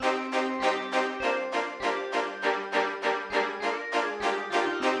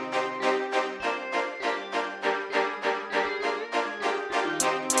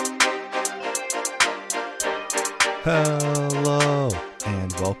Hello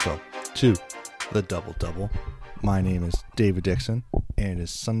and welcome to the Double Double. My name is David Dixon and it is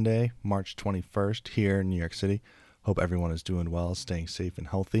Sunday, March 21st here in New York City. Hope everyone is doing well, staying safe and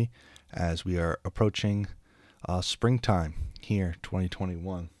healthy as we are approaching springtime here,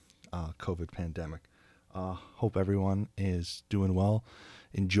 2021, COVID pandemic. Hope everyone is doing well,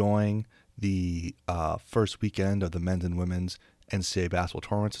 enjoying the first weekend of the men's and women's NCAA basketball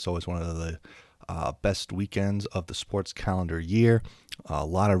tournaments. It's always one of the best weekends of the sports calendar year. A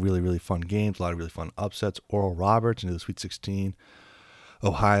lot of really fun games, a lot of really fun upsets. Oral Roberts into the Sweet 16.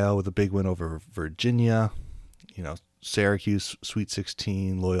 Ohio with a big win over Virginia. Syracuse Sweet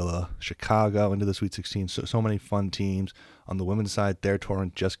 16. Loyola Chicago into the Sweet 16. So many fun teams. On the women's side, their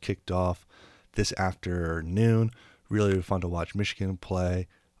tournament just kicked off this afternoon. Really fun to watch Michigan play.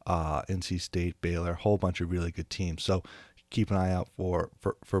 NC State, Baylor, a whole bunch of really good teams. So keep an eye out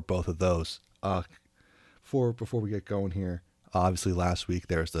for both of those. Before we get going here, obviously last week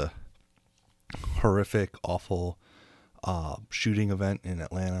there was the horrific, awful shooting event in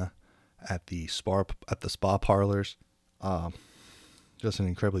Atlanta at the spa parlors. Just an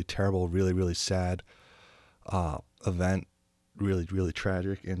incredibly terrible, really sad event. Really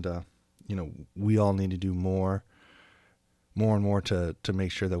tragic, and we all need to do more and more to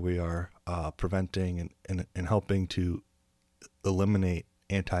make sure that we are preventing and helping to eliminate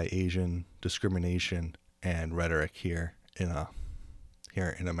anti-Asian discrimination and rhetoric here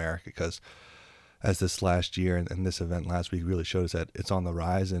in America, because as this last year and this event last week really showed us that it's on the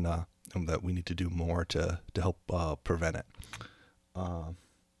rise, and that we need to do more to help prevent it,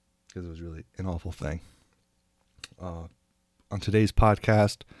 because it was really an awful thing. On today's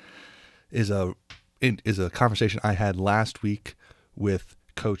podcast is a conversation I had last week with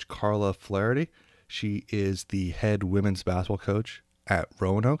Coach Carla Flaherty. She is the head women's basketball coach at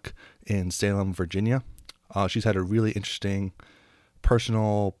Roanoke in Salem, Virginia. She's had a really interesting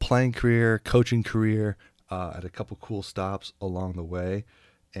personal playing career, coaching career, at a couple cool stops along the way.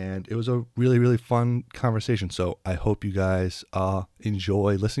 And it was a really fun conversation. So I hope you guys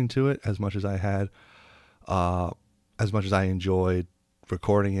enjoy listening to it as much as I had, as much as I enjoyed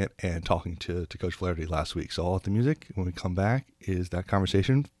recording it and talking to Coach Flaherty last week. So all of the music, when we come back, is that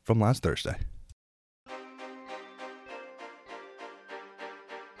conversation from last Thursday.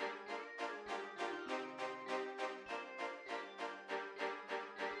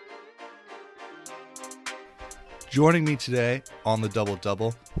 Joining me today on the Double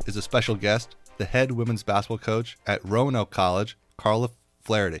Double is a special guest, the head women's basketball coach at Roanoke College, Carla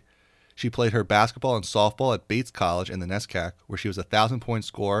Flaherty. She played her basketball and softball at Bates College in the NESCAC, where she was a 1,000-point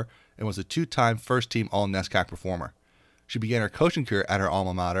scorer and was a two-time first-team All-NESCAC performer. She began her coaching career at her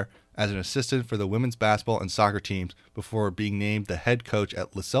alma mater as an assistant for the women's basketball and soccer teams before being named the head coach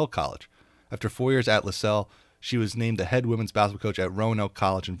at LaSalle College. After 4 years at LaSalle, she was named the head women's basketball coach at Roanoke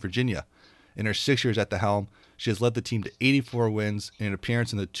College in Virginia. In her 6 years at the helm, she has led the team to 84 wins and an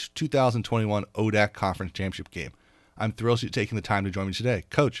appearance in the 2021 ODAC Conference Championship game. I'm thrilled she's taking the time to join me today.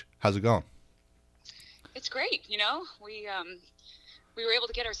 Coach, how's it going? It's great. We were able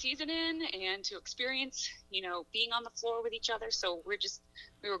to get our season in and to experience, being on the floor with each other. So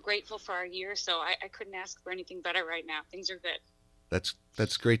we were grateful for our year. So I couldn't ask for anything better right now. Things are good.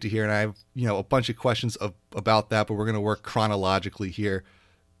 That's great to hear. And I have, a bunch of questions about that, but we're going to work chronologically here.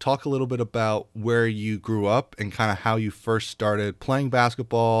 Talk a little bit about where you grew up and kind of how you first started playing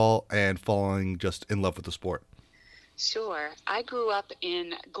basketball and falling just in love with the sport. Sure. I grew up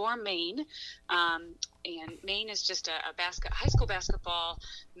in Gorham, Maine, and Maine is just a high school basketball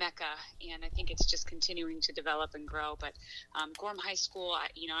mecca, and I think it's just continuing to develop and grow. But Gorham High School,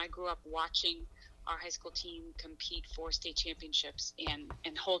 I grew up watching our high school team compete for state championships and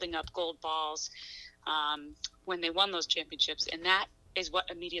holding up gold balls when they won those championships, and that is what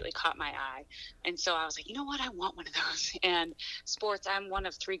immediately caught my eye. And so I was like, you know what, I want one of those. And sports, I'm one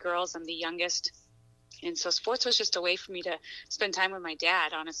of three girls, I'm the youngest. And so sports was just a way for me to spend time with my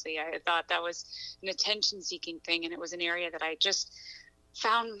dad, honestly. I thought that was an attention-seeking thing, and it was an area that I just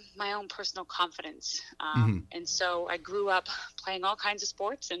found my own personal confidence. And so I grew up playing all kinds of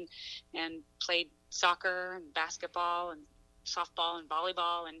sports and played soccer and basketball and softball and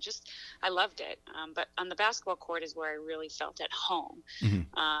volleyball, and just I loved it. But on the basketball court is where I really felt at home.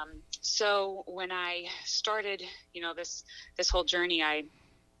 So when I started, this whole journey,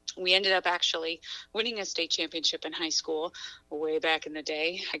 we ended up actually winning a state championship in high school way back in the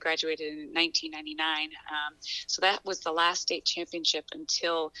day. I graduated in 1999. So that was the last state championship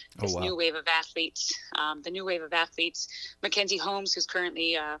until this new wave of athletes. The new wave of athletes, Mackenzie Holmes, who's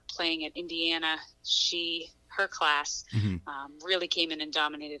currently playing at Indiana, she her class Mm-hmm. really came in and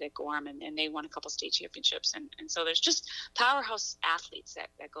dominated at Gorham, and they won a couple state championships. And so there's just powerhouse athletes that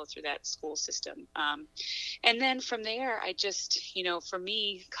go through that school system. And then from there, I just, for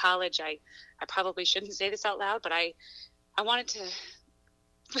me, college, I probably shouldn't say this out loud, but I wanted to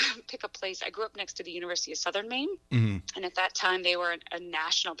pick a place. I grew up next to the University of Southern Maine, Mm-hmm. and at that time they were a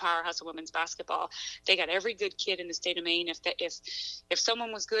national powerhouse of women's basketball. They got every good kid in the state of Maine. If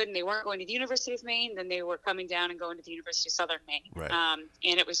someone was good and they weren't going to the University of Maine, then they were coming down and going to the University of Southern Maine. Right.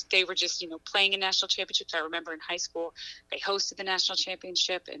 And they were just playing in national championships. I remember in high school they hosted the national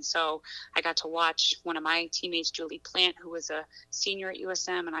championship, and so I got to watch one of my teammates, Julie Plant, who was a senior at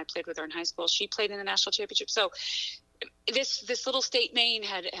USM, and I played with her in high school. She played in the national championship. So this little state Maine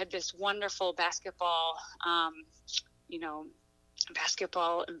had this wonderful basketball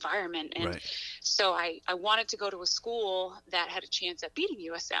basketball environment, and right. so I wanted to go to a school that had a chance at beating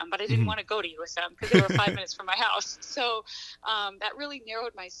USM, but I didn't Mm-hmm. want to go to USM because they were 5 minutes from my house. So that really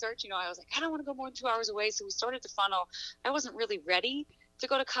narrowed my search. I was like, I don't want to go more than 2 hours away. So we started to funnel. I wasn't really ready to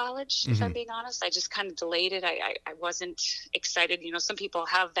go to college, if Mm-hmm. I'm being honest. I just kind of delayed it. I wasn't excited. Some people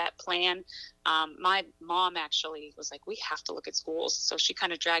have that plan. My mom actually was like, we have to look at schools. So she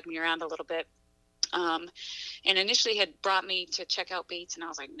kind of dragged me around a little bit. And initially had brought me to check out Bates, and I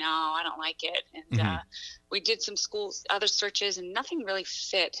was like, no, I don't like it. And Mm-hmm. we did some other searches, and nothing really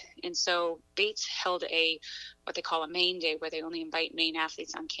fit. And so Bates held what they call a Maine Day, where they only invite Maine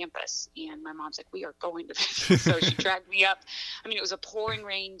athletes on campus. And my mom's like, we are going to this. So she dragged me up. I mean, it was a pouring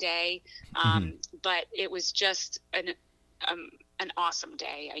rain day, but it was just an awesome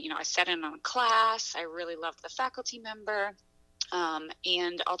day. I sat in on class. I really loved the faculty member.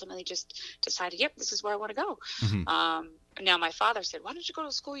 And ultimately just decided, yep, this is where I want to go. Mm-hmm. Now my father said, why don't you go to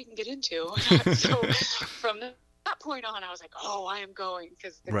a school you can get into? So from that point on, I was like, oh, I am going,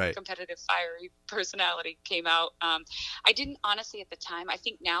 because the right. competitive, fiery personality came out. I didn't honestly at the time. I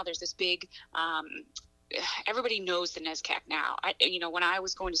think now there's this big everybody knows the NESCAC now. When I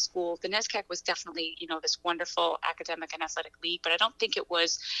was going to school, the NESCAC was definitely, this wonderful academic and athletic league, but I don't think it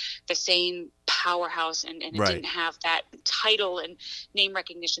was the same powerhouse, and it right. didn't have that title and name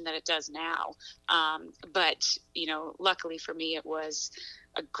recognition that it does now. But luckily for me, it was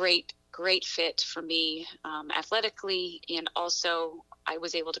a great fit for me athletically, and also I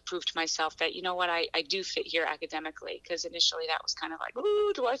was able to prove to myself that, I do fit here academically, because initially that was kind of like,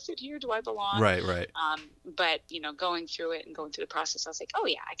 ooh, do I fit here? Do I belong? Right. But, going through it and going through the process, I was like, oh,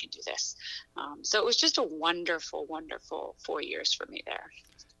 yeah, I can do this. So it was just a wonderful, wonderful 4 years for me there.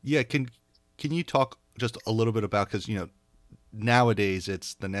 Yeah. Can you talk just a little bit about, because, nowadays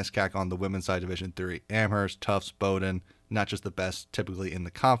it's the NESCAC on the women's side, Division III, Amherst, Tufts, Bowdoin, not just the best typically in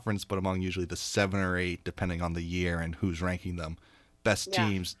the conference, but among usually the 7 or 8, depending on the year and who's ranking them, best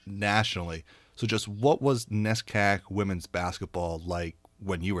teams nationally. So just what was NESCAC women's basketball like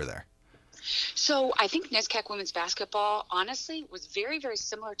when you were there? So I think NESCAC women's basketball, honestly, was very, very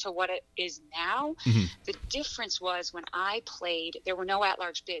similar to what it is now. Mm-hmm. The difference was when I played, there were no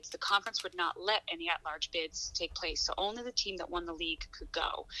at-large bids. The conference would not let any at-large bids take place. So only the team that won the league could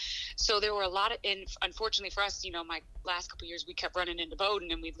go. So there were a lot of, and unfortunately for us, my last couple of years, we kept running into Bowdoin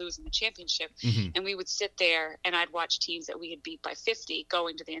and we'd lose in the championship. Mm-hmm. And we would sit there and I'd watch teams that we had beat by 50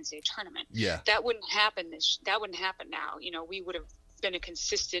 going to the NCAA tournament. Yeah. That wouldn't happen now. We would have been a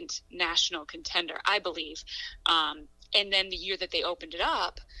consistent national contender, I believe. And then the year that they opened it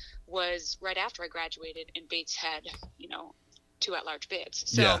up was right after I graduated, and Bates had, 2 at-large bids.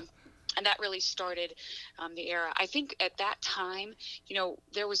 So, and that really started the era. I think at that time,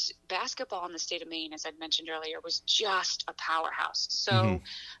 there was basketball in the state of Maine, as I'd mentioned earlier, was just a powerhouse. So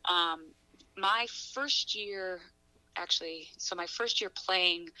my first year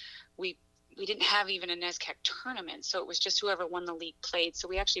playing, we didn't have even a NESCAC tournament, so it was just whoever won the league played. So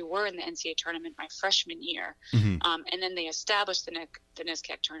we actually were in the NCAA tournament my freshman year, and then they established the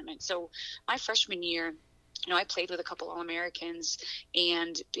NESCAC tournament. So my freshman year, I played with a couple All-Americans,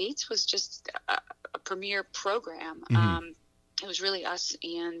 and Bates was just a premier program. It was really us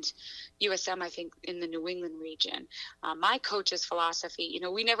and USM, I think, in the New England region. My coach's philosophy,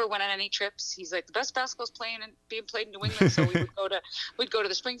 we never went on any trips. He's like, the best basketball's being played in New England. So we'd go to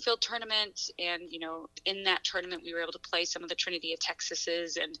the Springfield tournament, and in that tournament we were able to play some of the Trinity of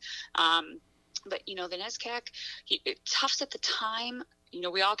Texases, and But, the NESCAC, Tufts at the time,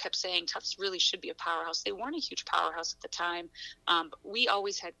 we all kept saying Tufts really should be a powerhouse. They weren't a huge powerhouse at the time. But we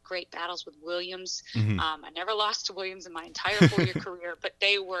always had great battles with Williams. I never lost to Williams in my entire 4-year career, but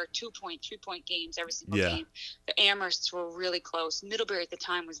they were 2-point, 3-point games every single game. The Amhersts were really close. Middlebury at the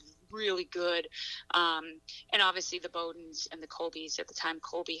time was really good. And obviously the Bowdens and the Colbys. At the time,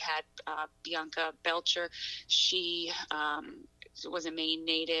 Colby had Bianca Belcher. She was a Maine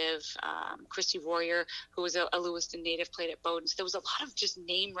native. Christy Royer, who was a Lewiston native, played at Bowdoin. So there was a lot of just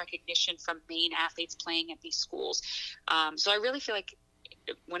name recognition from Maine athletes playing at these schools. So I really feel like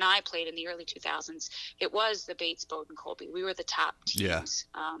when I played in the early 2000s, it was the Bates, Bowdoin, Colby. We were the top teams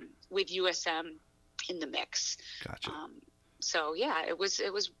with USM in the mix. Gotcha. So yeah, it was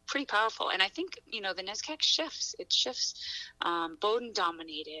pretty powerful, and I think the NESCAC shifts. It shifts. Bowdoin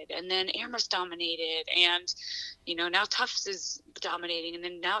dominated, and then Amherst dominated, and now Tufts is dominating, and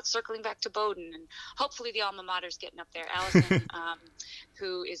then now it's circling back to Bowdoin, and hopefully the alma mater's getting up there. Allison,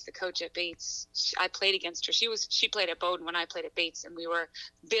 who is the coach at Bates, I played against her. She played at Bowdoin when I played at Bates, and we were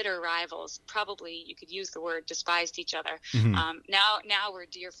bitter rivals. Probably you could use the word despised each other. Now we're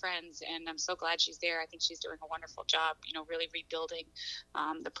dear friends, and I'm so glad she's there. I think she's doing a wonderful job. Really rebuilding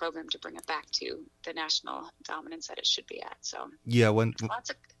the program to bring it back to the national dominance that it should be at. So yeah, when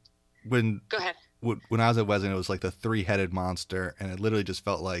go ahead. When I was at Wesleyan, it was like the 3-headed monster, and it literally just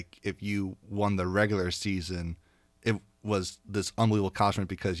felt like if you won the regular season, it was this unbelievable accomplishment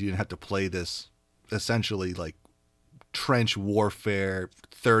because you didn't have to play this essentially like trench warfare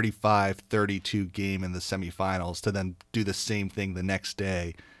 35-32 game in the semifinals to then do the same thing the next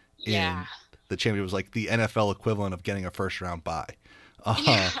day in the championship. Was like the NFL equivalent of getting a first round bye.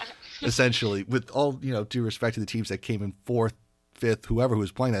 Essentially, with all due respect to the teams that came in 4th, 5th, whoever who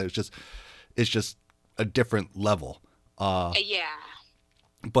was playing that, it's just a different level. But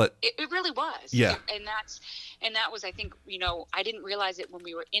it really was. Yeah. And that was, I think, I didn't realize it when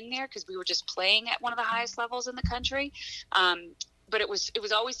we were in there because we were just playing at one of the highest levels in the country. But it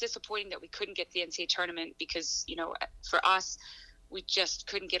was always disappointing that we couldn't get the NCAA tournament because, for us, we just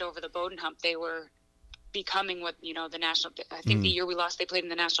couldn't get over the Bowdoin hump. They were becoming what, the national, I think the year we lost, they played in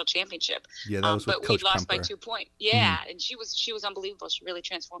the national championship. Yeah, that was with but Coach we lost Kemper. by 2 points. Yeah. And she was unbelievable. She really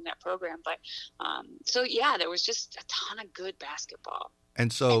transformed that program. But, so yeah, there was just a ton of good basketball.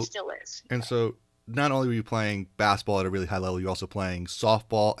 And so, it still is. And so not only were you playing basketball at a really high level, you're also playing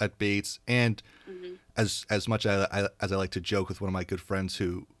softball at Bates. And as much as I like to joke with one of my good friends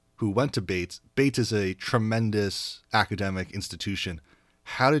who went to Bates, Bates is a tremendous academic institution.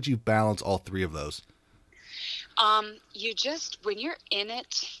 How did you balance all three of those? When you're in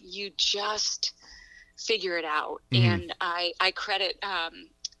it, you just figure it out. And I credit,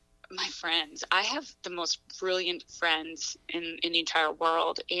 my friends. I have the most brilliant friends in the entire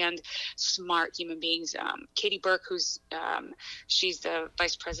world and smart human beings. Katie Burke, who's, she's the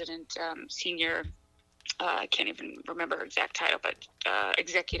vice president, senior, I can't even remember her exact title, but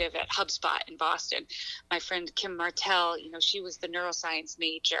executive at HubSpot in Boston. My friend Kim Martell, she was the neuroscience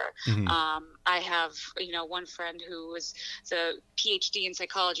major. I have, one friend who was the PhD in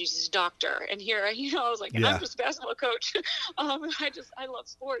psychology. She's a doctor. And here, I was like, I'm just a basketball coach. I love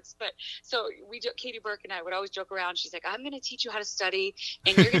sports. But so Katie Burke and I would always joke around. She's like, I'm going to teach you how to study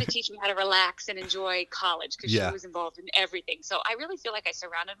and you're going to teach me how to relax and enjoy college because she was involved in everything. So I really feel like I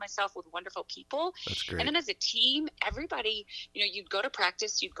surrounded myself with wonderful people. That's great. And then as a team, everybody, you'd go to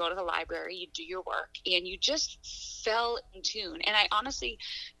practice, you'd go to the library, you'd do your work, and you just fell in tune. And I honestly,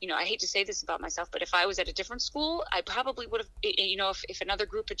 I hate to say this about myself, but if I was at a different school, I probably would have, if another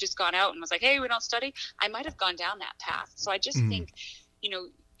group had just gone out and was like, hey, we don't study, I might have gone down that path. So I just think,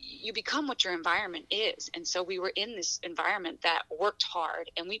 you become what your environment is. And so we were in this environment that worked hard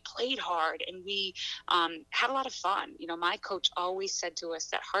and we played hard and we had a lot of fun. My coach always said to us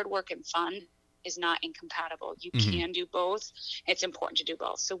that hard work and fun is not incompatible. You can do both. It's important to do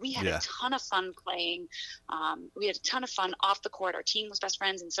both. So we had a ton of fun playing. We had a ton of fun off the court. Our team was best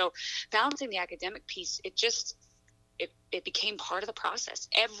friends. And so balancing the academic piece, it became part of the process.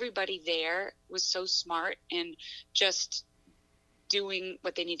 Everybody there was so smart and just doing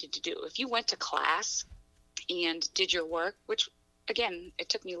what they needed to do. If you went to class and did your work, which again, it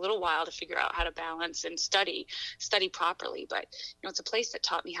took me a little while to figure out how to balance and study properly, but it's a place that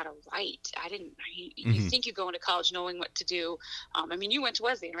taught me how to write. You think you go into college knowing what to do. You went to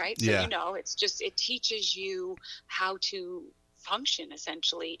Wesleyan, right? So it teaches you how to function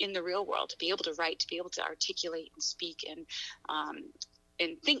essentially in the real world, to be able to write, to be able to articulate and speak. And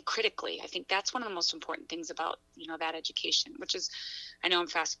and think critically. I think that's one of the most important things about, that education, which is, I know I'm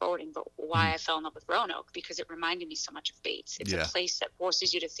fast forwarding, but why I fell in love with Roanoke, because it reminded me so much of Bates. It's a place that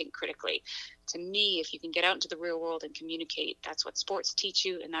forces you to think critically. To me, if you can get out into the real world and communicate, that's what sports teach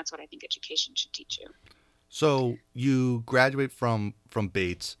you, and that's what I think education should teach you. So you graduate from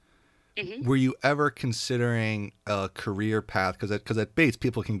Bates. Mm-hmm. Were you ever considering a career path? Because at Bates,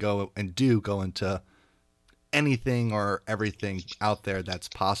 people can go into anything or everything out there that's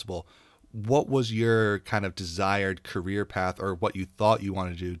possible. What was your kind of desired career path, or what you thought you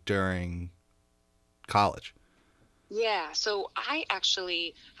wanted to do during college? Yeah, so I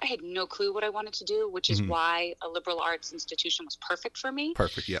had no clue what I wanted to do, which is why a liberal arts institution was perfect for me.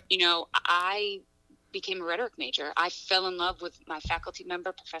 Perfect, yeah. I became a rhetoric major. I fell in love with my faculty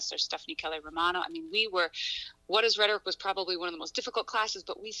member, Professor Stephanie Kelly Romano. I mean, what is rhetoric was probably one of the most difficult classes,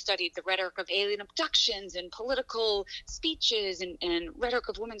 but we studied the rhetoric of alien abductions and political speeches and rhetoric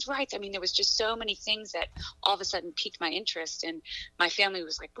of women's rights. I mean, there was just so many things that all of a sudden piqued my interest. And my family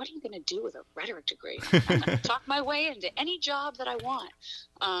was like, what are you going to do with a rhetoric degree? I'm going to talk my way into any job that I want,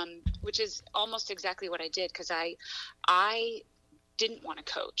 which is almost exactly what I did, because I didn't want to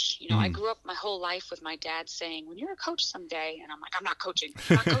coach. I grew up my whole life with my dad saying, when you're a coach someday, and I'm like, I'm not coaching.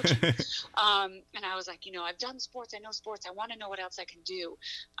 And I was like, I've done sports. I know sports. I want to know what else I can do.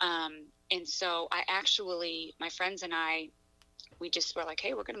 And so my friends and I, we just were like,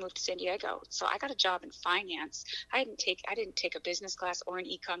 hey, we're going to move to San Diego. So I got a job in finance. I didn't take a business class or an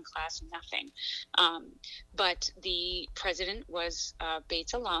econ class, nothing. But the president was a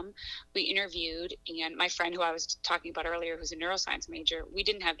Bates alum. We interviewed, and my friend who I was talking about earlier, who's a neuroscience major, we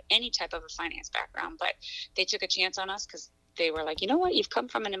didn't have any type of a finance background, but they took a chance on us because they were like, you know what, you've come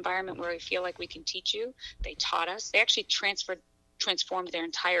from an environment where we feel like we can teach you. They taught us. They actually transformed their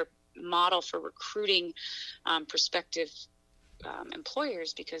entire model for recruiting prospective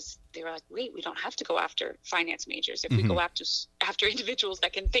employers, because they were like, wait, we don't have to go after finance majors. If we go after individuals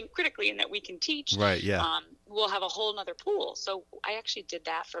that can think critically and that we can teach, right? Yeah. We'll have a whole nother pool. So I actually did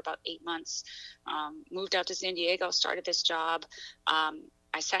that for about 8 months, moved out to San Diego, started this job.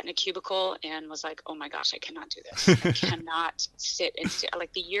 I sat in a cubicle and was like, oh my gosh, I cannot do this. I cannot sit and stare.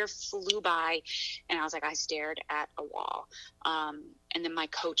 Like, the year flew by, and I was like, I stared at a wall. And then my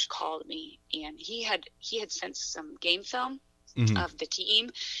coach called me, and he had sent some game film of the team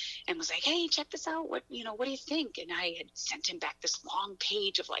and was like, hey, check this out. What do you think? And I had sent him back this long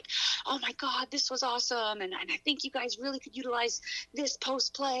page of like, oh my God, this was awesome. And I think you guys really could utilize this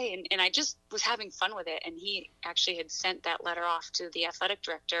post play. And I just was having fun with it. And he actually had sent that letter off to the athletic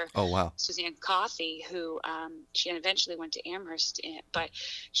director. Oh, wow. Suzanne Coffey, who she eventually went to Amherst, but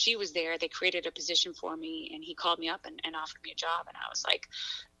she was there. They created a position for me, and he called me up and offered me a job. And I was like,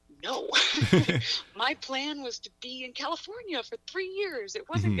 no. My plan was to be in California for 3 years. It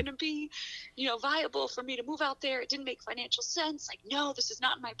wasn't going to be, viable for me to move out there. It didn't make financial sense. Like, no, this is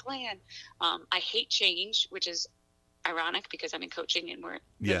not my plan. I hate change, which is ironic because I'm in coaching and we're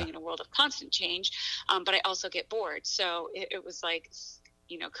living in a world of constant change. But I also get bored. So it was like,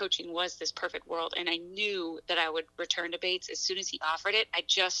 coaching was this perfect world. And I knew that I would return to Bates as soon as he offered it. I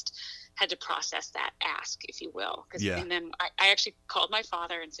just had to process that ask, if you will. And then I actually called my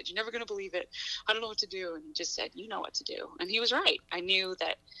father and said, you're never going to believe it. I don't know what to do. And he just said, you know what to do. And he was right. I knew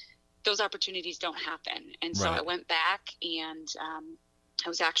that those opportunities don't happen. And so I went back, and I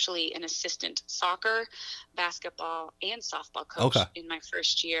was actually an assistant soccer, basketball, and softball coach in my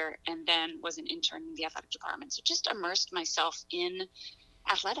first year, and then was an intern in the athletic department. So just immersed myself in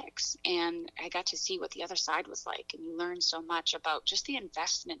athletics, and I got to see what the other side was like. And you learn so much about just the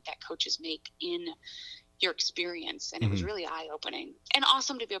investment that coaches make in your experience, and it was really eye-opening and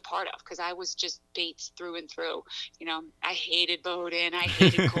awesome to be a part of, because I was just Bates through and through. I hated Bowdoin, I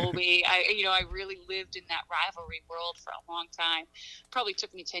hated Colby. I really lived in that rivalry world for a long time. Probably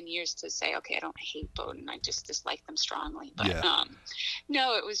took me 10 years to say, okay, I don't hate Bowdoin, I just dislike them strongly. But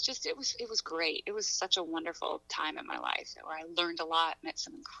no, it was great. It was such a wonderful time in my life where I learned a lot, met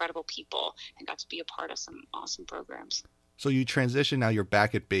some incredible people, and got to be a part of some awesome programs. So you transition, now you're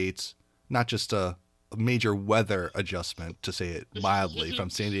back at Bates, not just a major weather adjustment, to say it mildly, from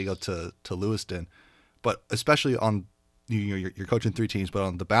San Diego to Lewiston, but especially on you're coaching 3 teams, but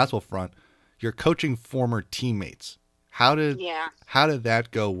on the basketball front, you're coaching former teammates. How did that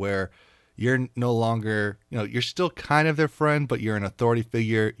go, where you're no longer, you're still kind of their friend, but you're an authority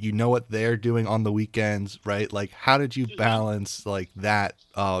figure, what they're doing on the weekends, right? Like, how did you balance like that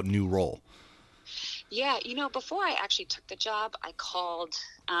new role? Yeah, before I actually took the job, I called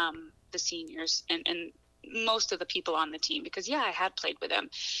the seniors, and most of the people on the team, because I had played with them,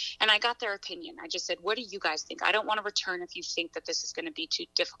 and I got their opinion. I just said, what do you guys think? I don't want to return if you think that this is going to be too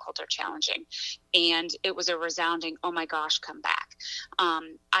difficult or challenging. And it was a resounding, oh my gosh, come back.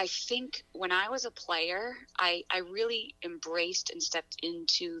 I think when I was a player, I really embraced and stepped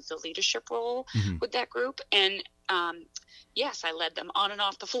into the leadership role with that group. And yes, I led them on and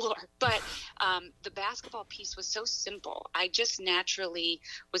off the floor, but the basketball piece was so simple. I just naturally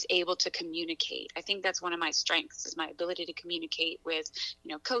was able to communicate. I think that's one of my strengths, is my ability to communicate with,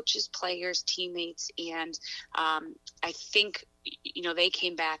 coaches, players, teammates. And I think, they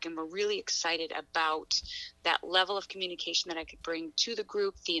came back and were really excited about that level of communication that I could bring to the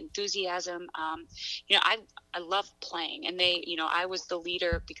group, the enthusiasm. I love playing, and I was the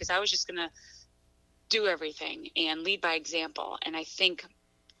leader because I was just going to do everything and lead by example. And I think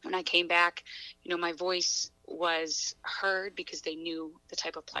when I came back, my voice was heard because they knew the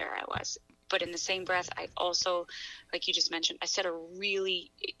type of player I was. But in the same breath, I also, like you just mentioned, I said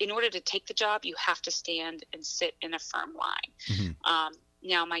in order to take the job, you have to stand and sit in a firm line.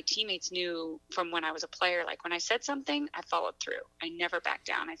 Now, my teammates knew from when I was a player, like when I said something, I followed through. I never backed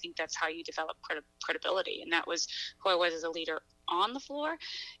down. I think that's how you develop credibility. And that was who I was as a leader on the floor.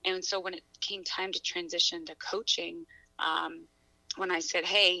 And so when it came time to transition to coaching, when I said,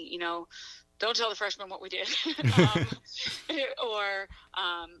 hey, don't tell the freshmen what we did, or,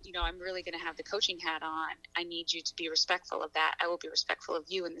 I'm really going to have the coaching hat on. I need you to be respectful of that. I will be respectful of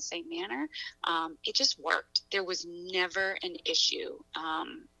you in the same manner. It just worked. There was never an issue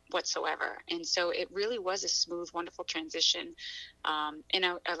whatsoever. And so it really was a smooth, wonderful transition. And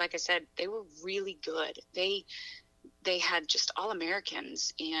like I said, they were really good. They had just all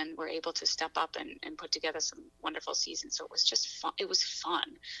Americans and were able to step up and put together some wonderful seasons. So it was just fun. It was fun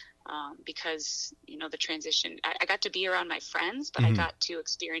because, the transition, I got to be around my friends, but I got to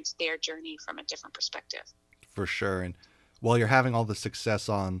experience their journey from a different perspective. For sure. And while you're having all the success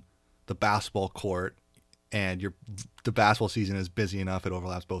on the basketball court and the basketball season is busy enough, it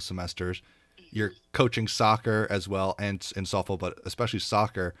overlaps both semesters, you're coaching soccer as well and softball, but especially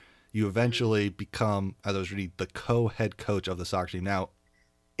soccer. You eventually become, as I was reading, the co-head coach of the soccer team. Now,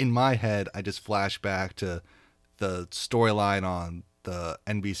 in my head, I just flash back to the storyline on the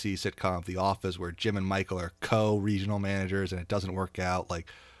NBC sitcom The Office, where Jim and Michael are co-regional managers and it doesn't work out. Like,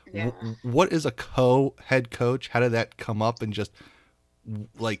 what is a co-head coach? How did that come up? And just,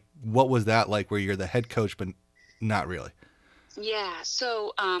 like, what was that like where you're the head coach but not really? Yeah,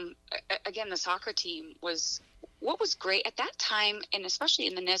 so, again, the soccer team what was great at that time, and especially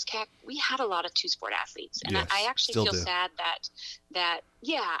in the NESCAC, we had a lot of two-sport athletes. And I actually feel sad that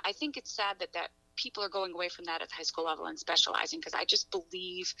I think it's sad that people are going away from that at the high school level and specializing, because I just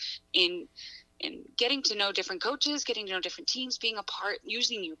believe in getting to know different coaches, getting to know different teams, being a part,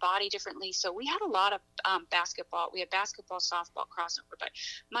 using your body differently. So we had a lot of basketball. We had basketball, softball, crossover, but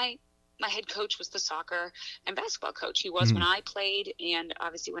my head coach was the soccer and basketball coach. He was when I played, and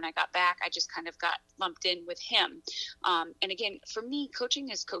obviously when I got back, I just kind of got lumped in with him. And again, for me, coaching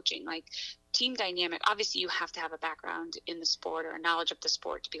is coaching. Like, team dynamic, obviously you have to have a background in the sport or a knowledge of the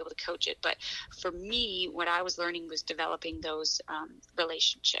sport to be able to coach it. But for me, what I was learning was developing those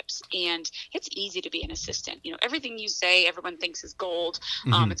relationships. And it's easy to be an assistant. Everything you say, everyone thinks is gold.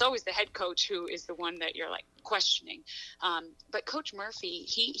 It's always the head coach who is the one that you're like questioning. But Coach Murphy,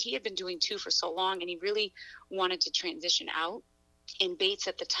 he had been doing two for so long, and he really wanted to transition out. And Bates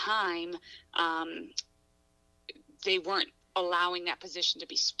at the time, they weren't allowing that position to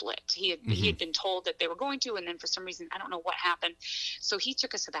be split. He had been told that they were going to, and then for some reason, I don't know what happened. So he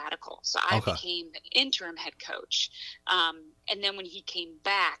took a sabbatical. So I became the interim head coach. And then when he came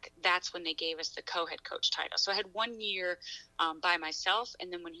back, that's when they gave us the co-head coach title. So I had 1 year by myself. And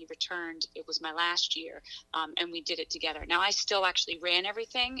then when he returned, it was my last year. And we did it together. Now, I still actually ran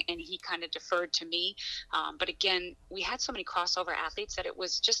everything, and he kind of deferred to me. But again, we had so many crossover athletes that it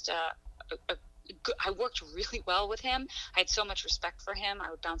was just I worked really well with him. I had so much respect for him. I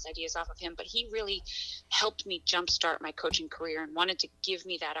would bounce ideas off of him, but he really helped me jumpstart my coaching career and wanted to give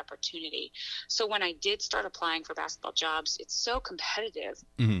me that opportunity. So when I did start applying for basketball jobs, it's so competitive.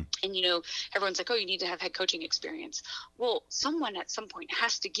 And, everyone's like, oh, you need to have head coaching experience. Well, someone at some point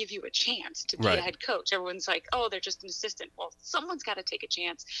has to give you a chance to be a head coach. Everyone's like, oh, they're just an assistant. Well, someone's got to take a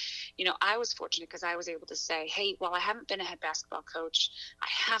chance. I was fortunate because I was able to say, hey, while I haven't been a head basketball coach,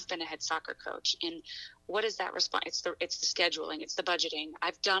 I have been a head soccer coach. And what is that response? It's the scheduling, it's the budgeting.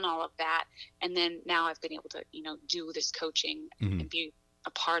 I've done all of that, and then now I've been able to do this coaching and be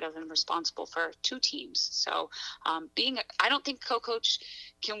a part of and responsible for 2 teams. So I don't think co-coach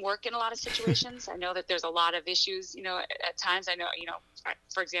can work in a lot of situations. I know that there's a lot of issues, at times. I know,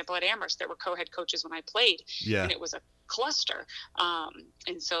 for example, at Amherst, there were co-head coaches when I played, and it was a cluster.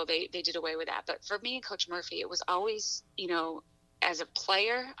 And so they did away with that. But for me and Coach Murphy, it was always, as a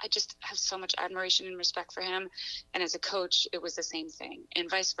player, I just have so much admiration and respect for him. And as a coach, it was the same thing, and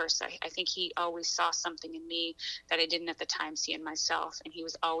vice versa. I think he always saw something in me that I didn't at the time see in myself. And he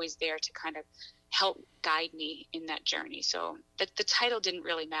was always there to kind of help guide me in that journey. So the title didn't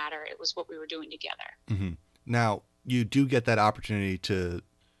really matter. It was what we were doing together. Mm-hmm. Now, you do get that opportunity to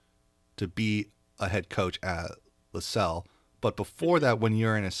be a head coach at LaSalle. But before that, when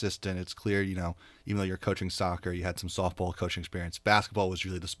you're an assistant, it's clear, even though you're coaching soccer, you had some softball coaching experience. Basketball was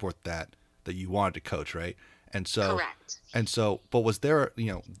really the sport that you wanted to coach, right? And so, correct. And so, but was there,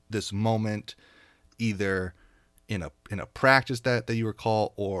 this moment, either in a practice that you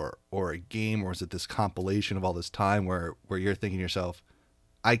recall, or a game, or is it this compilation of all this time where you're thinking to yourself,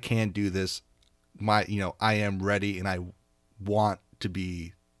 I can do this, I am ready, and I want to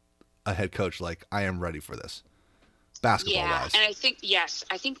be a head coach, like I am ready for this? Basketball wise. And I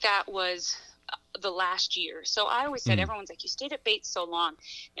think that was the last year. So I always said, everyone's like, you stayed at Bates so long.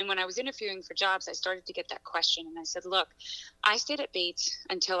 And when I was interviewing for jobs, I started to get that question. And I said, look, I stayed at Bates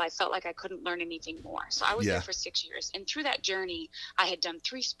until I felt like I couldn't learn anything more. So I was there for 6 years. And through that journey, I had done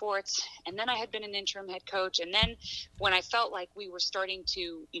 3 sports. And then I had been an interim head coach. And then when I felt like we were starting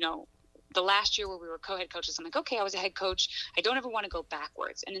to, the last year where we were co-head coaches, I'm like, okay, I was a head coach. I don't ever want to go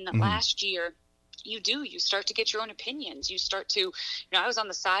backwards. And in the last year, you start to get your own opinions. You start to, I was on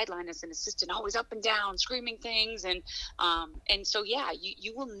the sideline as an assistant, always up and down, screaming things. And so,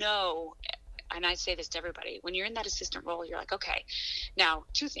 you will know, and I say this to everybody, when you're in that assistant role, you're like, okay, now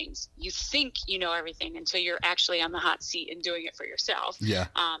 2 things. You think you know everything until you're actually on the hot seat and doing it for yourself. Yeah.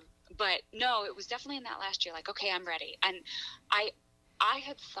 But no, it was definitely in that last year, like, okay, I'm ready. And I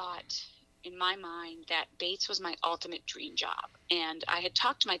had thought in my mind that Bates was my ultimate dream job. And I had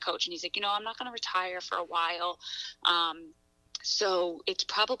talked to my coach, and he's like, I'm not going to retire for a while. So it's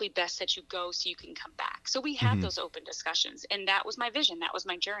probably best that you go so you can come back. So we had those open discussions, and that was my vision. That was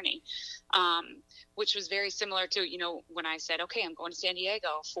my journey, which was very similar to, when I said, okay, I'm going to San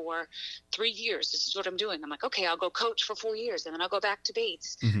Diego for 3 years. This is what I'm doing. I'm like, okay, I'll go coach for 4 years, and then I'll go back to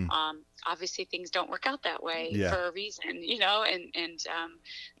Bates. Obviously things don't work out that way for a reason,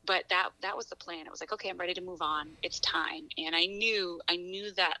 but that was the plan. It was like, okay, I'm ready to move on. It's time. And I knew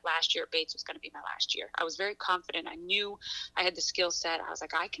that last year at Bates was going to be my last year. I was very confident. I knew I had the skill set. I was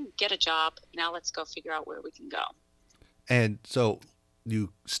like, I can get a job. Now let's go figure out where we can go. And so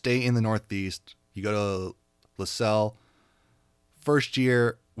you stay in the Northeast, you go to LaSalle. First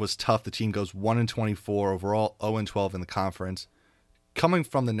year was tough. The team goes 1-24 overall, 0-12 in the conference. Coming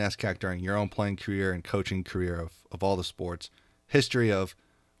from the NESCAC during your own playing career and coaching career of all the sports, history of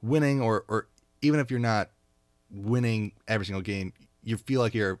winning, or even if you're not winning every single game, you feel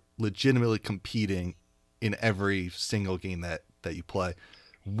like you're legitimately competing in every single game that you play.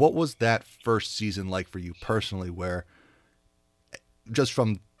 What was that first season like for you personally, where just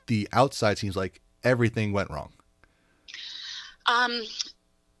from the outside seems like everything went wrong?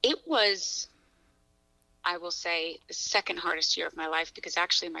 It was, I will say, the second hardest year of my life, because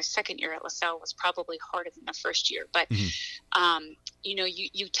actually my second year at LaSalle was probably harder than the first year. But,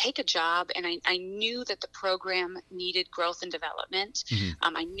 you take a job, and I knew that the program needed growth and development.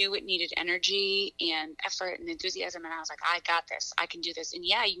 I knew it needed energy and effort and enthusiasm. And I was like, I got this. I can do this. And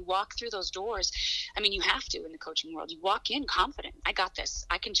you walk through those doors. I mean, you have to in the coaching world. You walk in confident. I got this.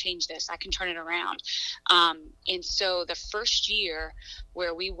 I can change this. I can turn it around. And so the first year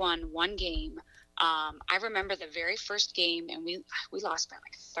where we won 1 game, I remember the very first game, and we lost by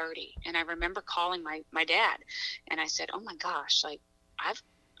like 30. And I remember calling my dad, and I said, oh my gosh, like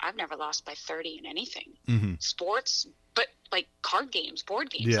I've never lost by 30 in anything, sports, but like card games, board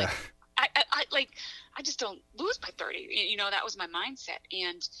games. Yeah. Like I just don't lose by 30. That was my mindset.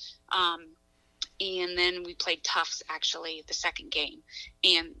 And then we played Tufts actually the second game,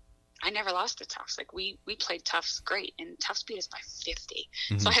 and I never lost to Tufts. Like we played Tufts great, and Tufts beat us by 50.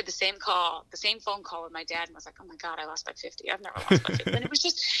 So I had the same phone call with my dad, and was like, oh my God, I lost by 50. I've never lost by 50. And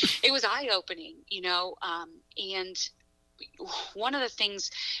it was eye opening, and one of the things,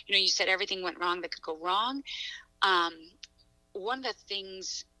 you said everything went wrong that could go wrong. One of the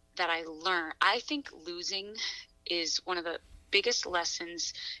things that I learned, I think losing is one of the biggest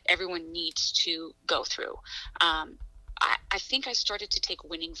lessons everyone needs to go through. I think I started to take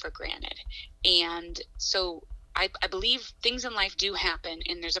winning for granted. And so I believe things in life do happen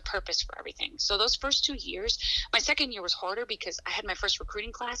and there's a purpose for everything. So those first 2 years, my second year was harder because I had my first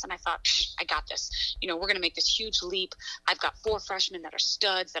recruiting class and I thought, I got this. We're going to make this huge leap. I've got 4 freshmen that are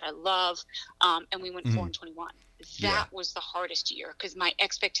studs that I love. And we went 4-21. That was the hardest year because my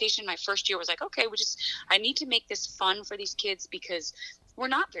expectation my first year was like, okay, I need to make this fun for these kids because we're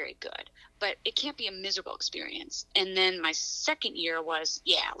not very good, but it can't be a miserable experience. And then my second year was,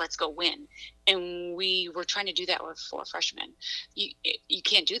 let's go win. And we were trying to do that with 4 freshmen. You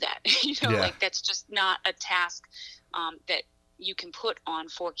can't do that. Like that's just not a task that you can put on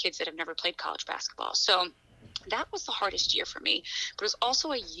 4 kids that have never played college basketball. So that was the hardest year for me, but it was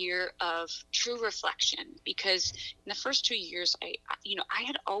also a year of true reflection because in the first 2 years, I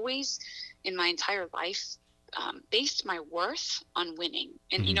had always in my entire life based my worth on winning.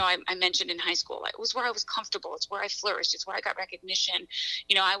 And, I mentioned in high school, it was where I was comfortable. It's where I flourished. It's where I got recognition.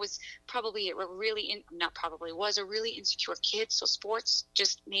 I was probably a really insecure kid. So sports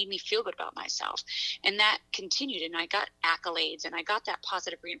just made me feel good about myself. And that continued. And I got accolades and I got that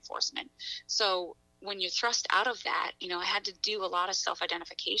positive reinforcement. So when you're thrust out of that, I had to do a lot of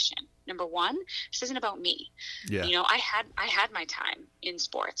self-identification. Number one, this isn't about me. Yeah. I had my time in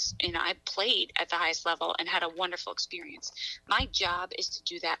sports and I played at the highest level and had a wonderful experience. My job is to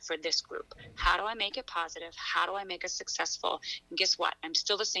do that for this group. How do I make it positive? How do I make us successful? And guess what? I'm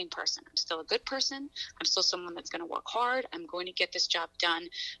still the same person. I'm still a good person. I'm still someone that's going to work hard. I'm going to get this job done.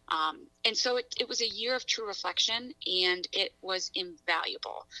 And so it was a year of true reflection and it was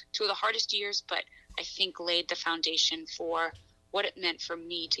invaluable. 2 of the hardest years, but I think laid the foundation for what it meant for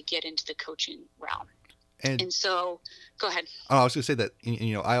me to get into the coaching realm. And so, go ahead. Oh, I was going to say that,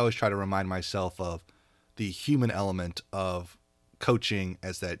 I always try to remind myself of the human element of coaching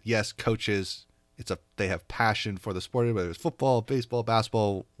as that, yes, coaches, they have passion for the sport, whether it's football, baseball,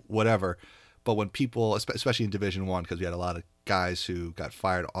 basketball, whatever. But when people, especially in Division I, because we had a lot of guys who got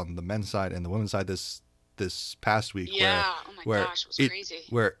fired on the men's side and the women's side this past week, gosh, it was crazy.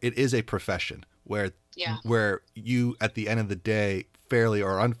 Where it is a profession, where you, at the end of the day, fairly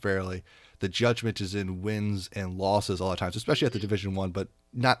or unfairly, the judgment is in wins and losses all the times, especially at the Division I, but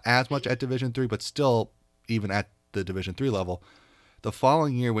not as much at Division III, but still even at the Division III level. The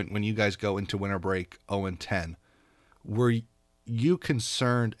following year, when you guys go into winter break 0-10, were you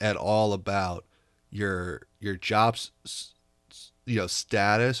concerned at all about your job's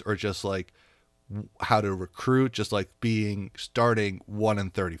status, or just like how to recruit, just like starting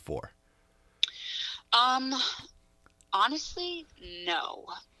 1-34? Honestly, no.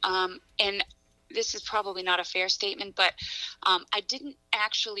 And this is probably not a fair statement, but I didn't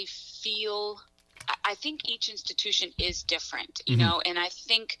actually feel. I think each institution is different, and I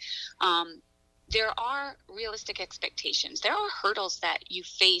think there are realistic expectations. There are hurdles that you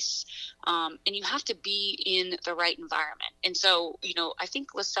face, and you have to be in the right environment. And so, I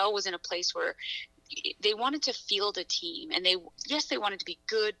think LaSalle was in a place where they wanted to field a team, and they wanted to be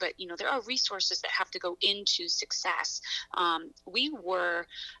good, but there are resources that have to go into success.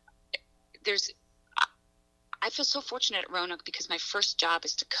 I feel so fortunate at Roanoke because my first job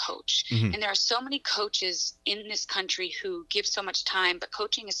is to coach. And there are so many coaches in this country who give so much time, but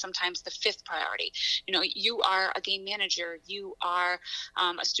coaching is sometimes the 5th priority. You are a game manager, you are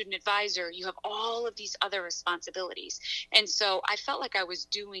a student advisor, you have all of these other responsibilities. And so I felt like I was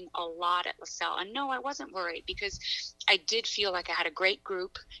doing a lot at LaSalle. And no, I wasn't worried because I did feel like I had a great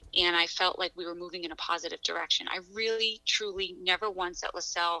group and I felt like we were moving in a positive direction. I really, truly never once at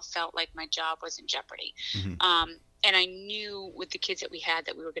LaSalle felt like my job was in jeopardy. And I knew with the kids that we had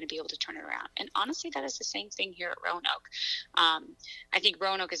that we were going to be able to turn it around. And honestly, that is the same thing here at Roanoke. I think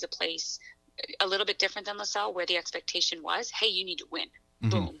Roanoke is a place a little bit different than LaSalle where the expectation was, hey, you need to win.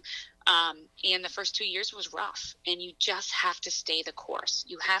 Boom. And the first 2 years was rough, and you just have to stay the course.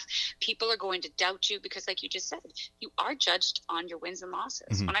 People are going to doubt you because, like you just said, you are judged on your wins and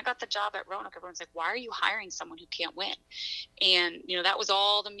losses. When I got the job at Roanoke, everyone's like, why are you hiring someone who can't win? And, that was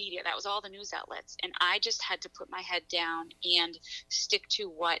all the media, that was all the news outlets. And I just had to put my head down and stick to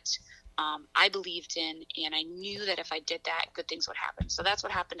what I believed in, and I knew that if I did that, good things would happen. So that's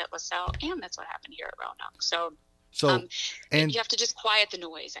what happened at LaSalle, and that's what happened here at Roanoke. So and you have to just quiet the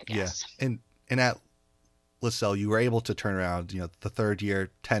noise, I guess. Yeah. And at LaSalle, you were able to turn around, the third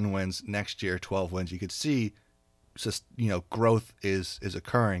year, 10 wins, next year, 12 wins. You could see just, growth is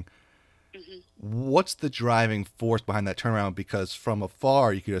occurring. What's the driving force behind that turnaround? Because from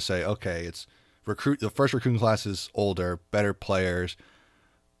afar, you could just say, okay, it's the first recruiting class is older, better players,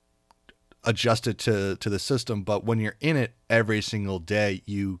 adjusted to the system. But when you're in it every single day,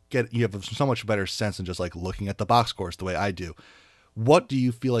 you have so much better sense than just like looking at the box scores the way I do. What do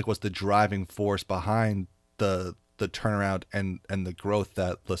you feel like was the driving force behind the turnaround and the growth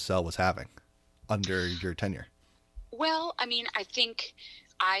that LaSalle was having under your tenure? Well, I mean, I think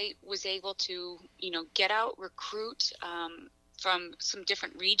I was able to, get out, recruit from some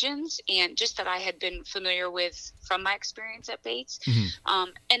different regions, and just that I had been familiar with from my experience at Bates.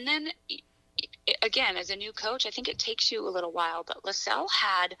 And then again, as a new coach, I think it takes you a little while, but LaSalle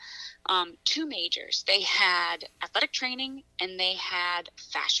had two majors. They had athletic training and they had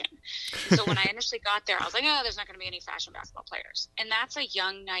fashion. And so when I initially got there, I was like, oh, there's not going to be any fashion basketball players. And that's a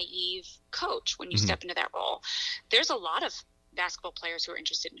young, naive coach when you step into that role. There's a lot of basketball players who are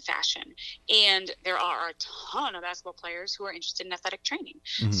interested in fashion, and there are a ton of basketball players who are interested in athletic training.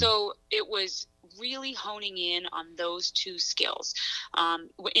 So it was really honing in on those two skills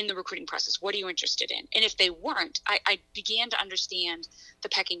in the recruiting process. What are you interested in? And if they weren't, I began to understand the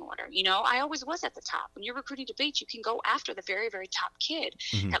pecking order. I always was at the top. When you're recruiting to Bates, you can go after the very, very top kid.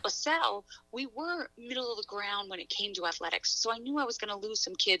 At LaSalle, we were middle of the ground when it came to athletics. So I knew I was going to lose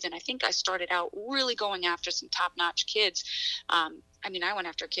some kids. And I think I started out really going after some top-notch kids. I mean, I went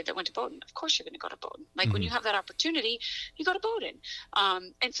after a kid that went to Bowdoin. Of course you're going to go to Bowdoin. Like when you have that opportunity, you go to Bowdoin.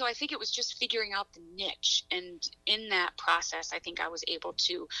 And so I think it was just figuring out the niche. And in that process, I think I was able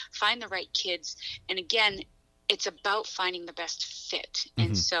to find the right kids. And again, it's about finding the best fit.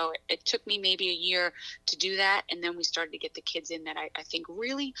 And so it took me maybe a year to do that. And then we started to get the kids in that I think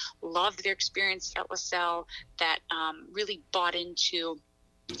really loved their experience at LaSalle, that really bought into,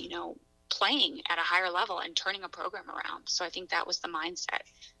 playing at a higher level and turning a program around. So I think that was the mindset.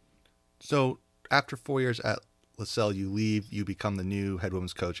 So after 4 years at LaSalle, you leave, you become the new head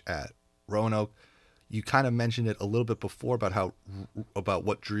women's coach at Roanoke. You kind of mentioned it a little bit before about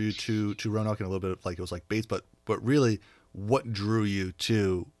what drew you to Roanoke, and a little bit like it was like Bates, but really what drew you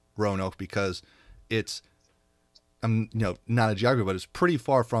to Roanoke, because it's not a geography, but it's pretty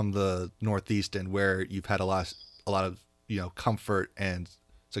far from the Northeast, and where you've had a lot of comfort and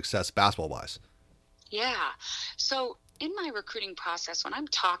success basketball wise. Yeah. So in my recruiting process, when I'm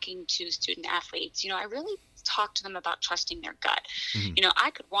talking to student athletes, I really talk to them about trusting their gut. I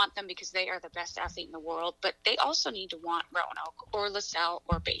could want them because they are the best athlete in the world, but they also need to want Roanoke or LaSalle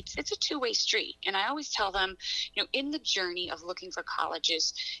or Bates. It's a two-way street. And I always tell them, in the journey of looking for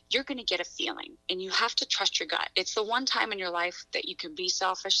colleges, you're going to get a feeling, and you have to trust your gut. It's the one time in your life that you can be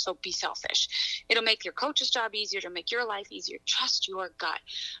selfish, so be selfish. It'll make your coach's job easier, to make your life easier. Trust your gut.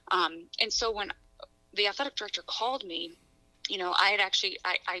 And so when the athletic director called me,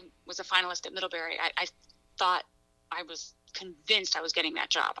 I was a finalist at Middlebury. I thought, I was convinced I was getting that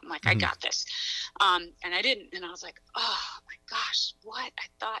job. I'm like, I got this. And I didn't. And I was like, oh my gosh, what? I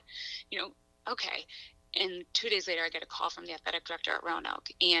thought, okay. And 2 days later, I get a call from the athletic director at Roanoke,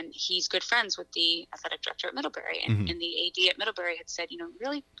 and he's good friends with the athletic director at Middlebury. And, and the AD at Middlebury had said,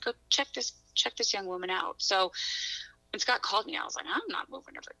 really go check this young woman out. So when Scott called me, I was like, I'm not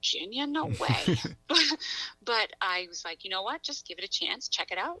moving to Virginia. No way. But I was like, you know what? Just give it a chance.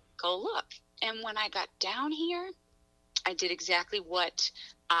 Check it out. Go look. And when I got down here, I did exactly what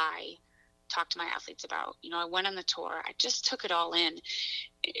I talked to my athletes about. I went on the tour. I just took it all in.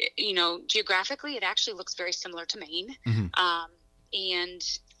 Geographically, it actually looks very similar to Maine. And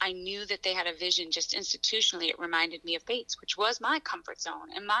I knew that they had a vision. Just institutionally, it reminded me of Bates, which was my comfort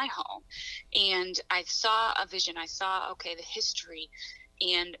zone and my home. And I saw a vision. I saw, okay, the history.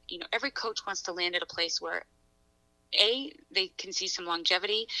 And, every coach wants to land at a place where, they can see some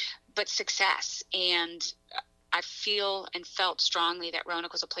longevity, but success. And I feel and felt strongly that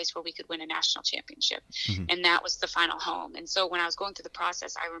Roanoke was a place where we could win a national championship. And that was the final home. And so when I was going through the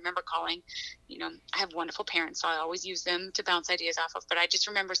process, I remember calling, I have wonderful parents, so I always use them to bounce ideas off of. But I just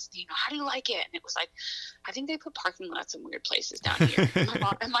remember, how do you like it? And it was like, I think they put parking lots in weird places down here.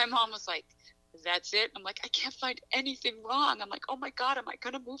 And my mom was like, that's it? I'm like, I can't find anything wrong. I'm like, oh my God, am I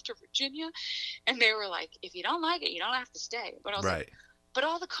going to move to Virginia? And they were like, if you don't like it, you don't have to stay. But I was like, but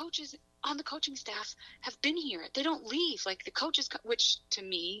all the coaches on the coaching staff have been here. They don't leave. Like the coaches, which to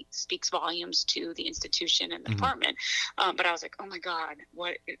me speaks volumes to the institution and the department. But I was like, oh my God,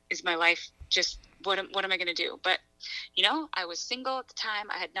 what is my life? Just what am I going to do? But, I was single at the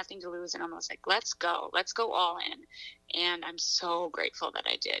time. I had nothing to lose. And I was like, let's go all in. And I'm so grateful that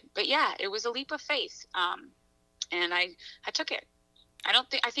I did. But yeah, it was a leap of faith. And I took it.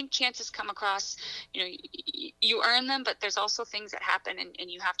 I think chances come across, you earn them, but there's also things that happen, and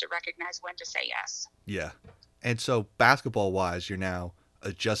you have to recognize when to say yes. Yeah. And so basketball wise, you're now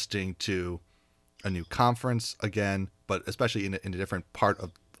adjusting to a new conference again, but especially in a different part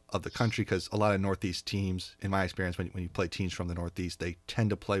of the country, because a lot of Northeast teams, in my experience, when you play teams from the Northeast, they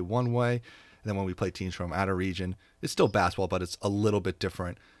tend to play one way. And then when we play teams from out of region, it's still basketball, but it's a little bit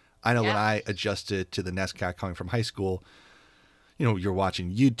different. I know when I adjusted to the NESCAC coming from high school, you know, you're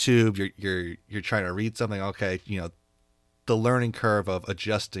watching YouTube, you're trying to read something. Okay, you know, the learning curve of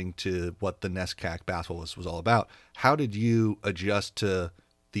adjusting to what the NESCAC basketball was all about. How did you adjust to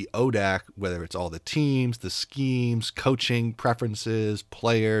the ODAC, whether it's all the teams, the schemes, coaching preferences,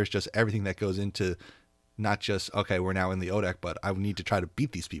 players, just everything that goes into not just, okay, we're now in the ODAC, but I need to try to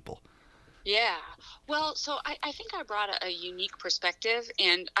beat these people? Yeah. Well, so I think I brought a unique perspective,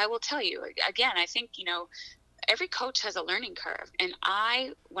 and I will tell you, again, I think, you know, every coach has a learning curve. And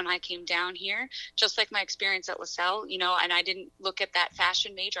when I came down here, just like my experience at LaSalle, you know, and I didn't look at that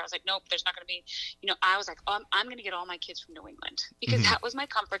fashion major. I was like, nope, there's not going to be, you know, I was like, I'm going to get all my kids from New England because that was my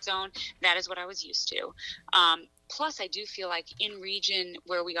comfort zone. That is what I was used to. Plus, I do feel like in region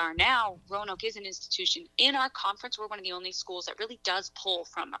where we are now, Roanoke is an institution. In our conference, we're one of the only schools that really does pull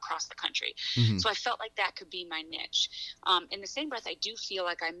from across the country. So I felt like that could be my niche. In the same breath, I do feel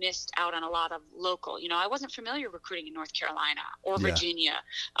like I missed out on a lot of local. You know, I wasn't familiar recruiting in North Carolina or Virginia.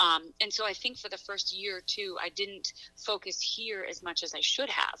 And so I think for the first year or two, I didn't focus here as much as I should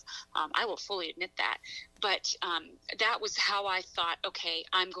have. I will fully admit that. But that was how I thought, okay,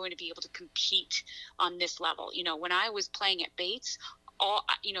 I'm going to be able to compete on this level. You know, when I was playing at Bates,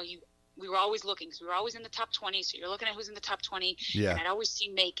 we were always looking because we were always in the top 20. So you're looking at who's in the top 20. And I'd always see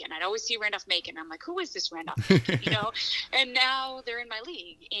Macon. I'd always see Randolph Macon. I'm like, who is this Randolph Macon? You know, and now they're in my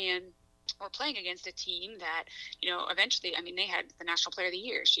league. And we're playing against a team that, you know, eventually, I mean, they had the National Player of the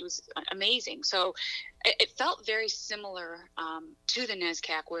Year. She was amazing. So it felt very similar to the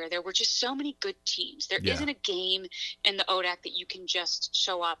NESCAC, where there were just so many good teams. There isn't a game in the ODAC that you can just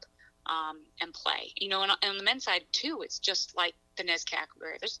show up and play. You know, and on the men's side, too, it's just like the NESCAC,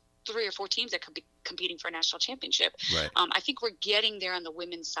 where there's 3 or 4 teams that could be competing for a national championship. Right. I think we're getting there on the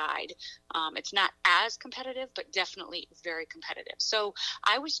women's side. It's not as competitive, but definitely very competitive. So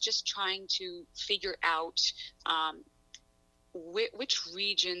I was just trying to figure out which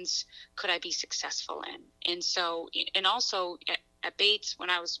regions could I be successful in. And so, and also at Bates,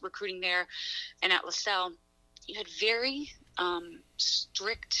 when I was recruiting there, and at LaSalle, you had very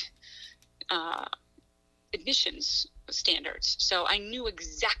strict admissions standards. So I knew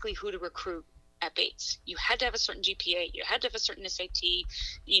exactly who to recruit at Bates. You had to have a certain GPA. You had to have a certain SAT.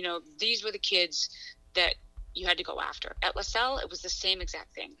 You know, these were the kids that you had to go after. At LaSalle, it was the same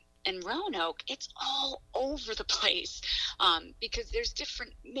exact thing. In Roanoke, it's all over the place because there's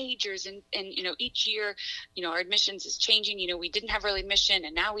different majors and, you know, each year, you know, our admissions is changing. You know, we didn't have early admission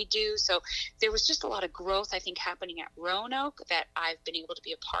and now we do. So there was just a lot of growth, I think, happening at Roanoke that I've been able to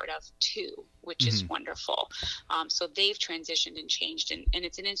be a part of too, which is wonderful. So they've transitioned and changed, and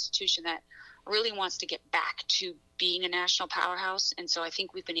it's an institution that really wants to get back to being a national powerhouse. And so I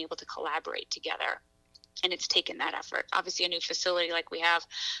think we've been able to collaborate together. And it's taken that effort. Obviously, a new facility like we have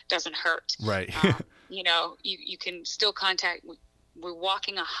doesn't hurt. Right. You know, you can still contact. We're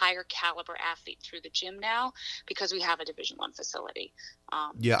walking a higher caliber athlete through the gym now because we have a Division I facility.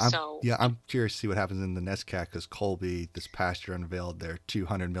 I'm curious to see what happens in the NESCAC, because Colby this past year unveiled their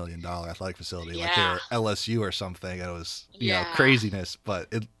 $200 million athletic facility, like they're LSU or something. It was you know, craziness, but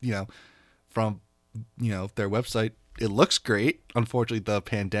it, you know, from, you know, their website, it looks great. Unfortunately, the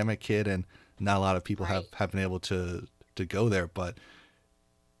pandemic hit and not a lot of people have been able to go there, but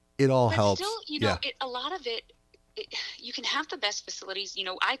it all helps. Still, you know, a lot of it, you can have the best facilities. You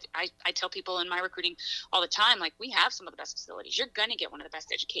know, I tell people in my recruiting all the time, like, we have some of the best facilities. You're going to get one of the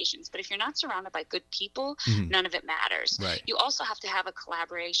best educations, but if you're not surrounded by good people, none of it matters. Right. You also have to have a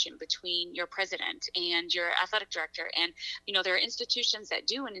collaboration between your president and your athletic director. And, you know, there are institutions that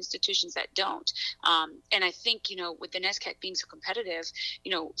do and institutions that don't. And I think, you know, with the NESCAC being so competitive,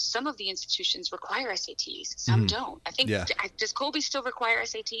 you know, some of the institutions require SATs, some don't. I think, does Colby still require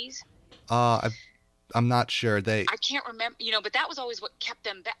SATs? I'm not sure. I can't remember, you know, but that was always what kept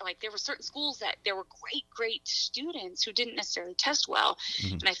them back. Like, there were certain schools that there were great students who didn't necessarily test well.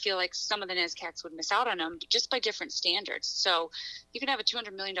 And I feel like some of the NESCACs would miss out on them just by different standards. So you can have a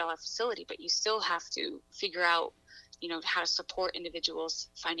 $200 million facility, but you still have to figure out, you know, how to support individuals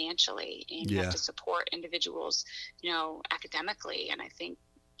financially, and you have to support individuals, you know, academically. And I think,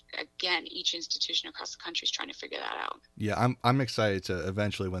 again, each institution across the country is trying to figure that out. Yeah, I'm excited to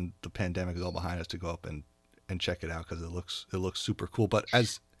eventually, when the pandemic is all behind us, to go up and check it out, because it looks super cool. But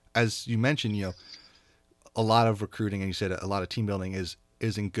as you mentioned, you know, a lot of recruiting, and you said a lot of team building is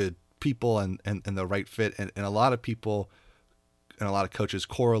in good people and the right fit, and a lot of people and a lot of coaches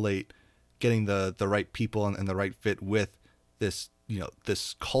correlate getting the right people and the right fit with this, you know,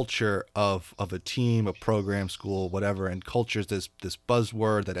 this culture of a team, a program, school, whatever. And culture is this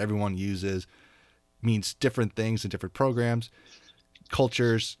buzzword that everyone uses, means different things in different programs.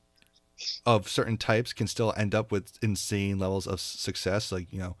 Cultures of certain types can still end up with insane levels of success. Like,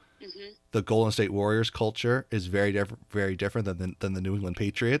 the Golden State Warriors culture is very different than the New England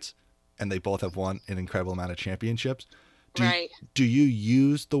Patriots, and they both have won an incredible amount of championships. Right. Do you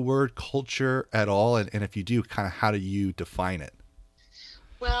use the word culture at all? And if you do, kind of how do you define it?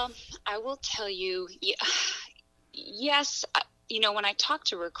 Well, I will tell you, yes, when I talk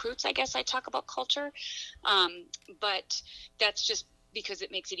to recruits, I guess I talk about culture, but that's just because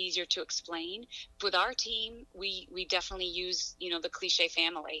it makes it easier to explain. With our team, we definitely use, the cliche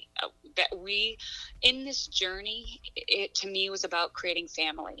family. That we, in this journey, it to me was about creating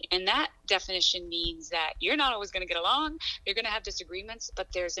family. And that definition means that you're not always going to get along, you're going to have disagreements, but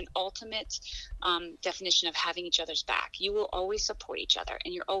there's an ultimate definition of having each other's back. You will always support each other,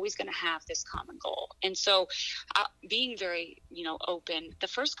 and you're always going to have this common goal. And so being very, open, the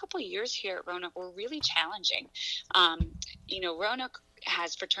first couple of years here at Roanoke were really challenging. Roanoke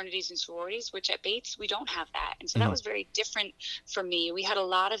has fraternities and sororities, which at Bates we don't have that, and so that was very different for me. We had a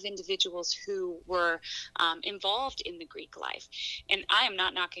lot of individuals who were involved in the Greek life, and I am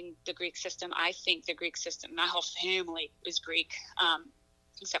not knocking the Greek system. I think the Greek system, my whole family is Greek,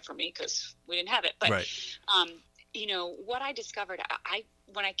 except for me because we didn't have it. But right. What I discovered,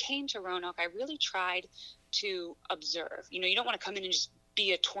 when I came to Roanoke, I really tried to observe. You don't want to come in and just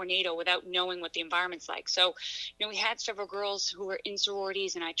be a tornado without knowing what the environment's like. So, we had several girls who were in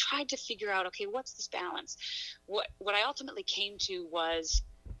sororities, and I tried to figure out, okay, what's this balance? What I ultimately came to was,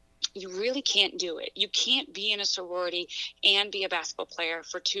 you really can't do it. You can't be in a sorority and be a basketball player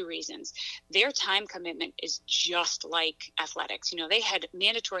for two reasons. Their time commitment is just like athletics. They had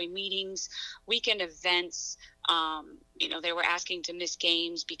mandatory meetings, weekend events. They were asking to miss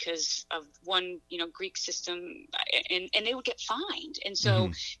games because of one, Greek system, and they would get fined. And so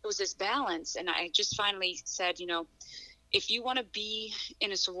it was this balance. And I just finally said, if you want to be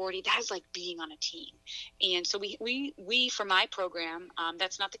in a sorority, that is like being on a team. And so we for my program,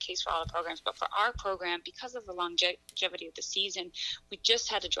 that's not the case for all the programs, but for our program, because of the longevity of the season, we just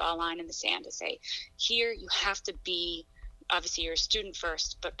had to draw a line in the sand to say, here you have to be, obviously you're a student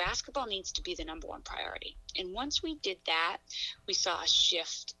first, but basketball needs to be the number one priority. And once we did that, we saw a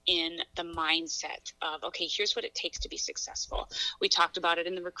shift in the mindset of, okay, here's what it takes to be successful. We talked about it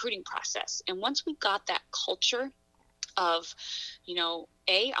in the recruiting process. And once we got that culture of,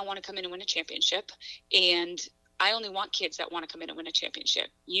 I want to come in and win a championship, and I only want kids that want to come in and win a championship.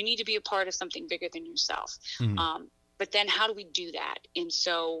 You need to be a part of something bigger than yourself. But then how do we do that? And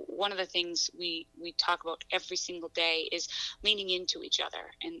so one of the things we talk about every single day is leaning into each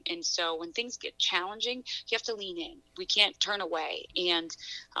other. And so when things get challenging, you have to lean in. We can't turn away. And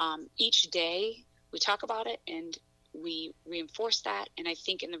each day we talk about it and we reinforce that. And I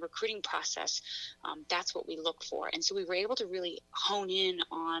think in the recruiting process, that's what we look for. And so we were able to really hone in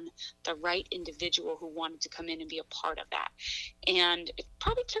on the right individual who wanted to come in and be a part of that. And it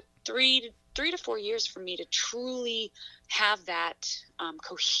probably took 3 to 4 years for me to truly have that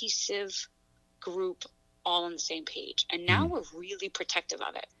cohesive group all on the same page. And now we're really protective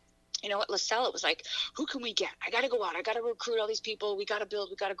of it. At LaSalle, it was like, who can we get? I got to go out. I got to recruit all these people. We got to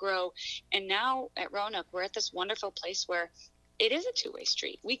build. We got to grow. And now at Roanoke, we're at this wonderful place where it is a two-way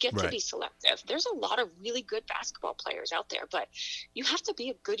street. We get to be selective. There's a lot of really good basketball players out there, but you have to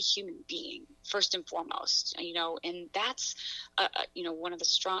be a good human being first and foremost, and that's, one of the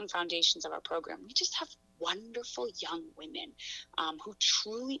strong foundations of our program. We just have wonderful young women who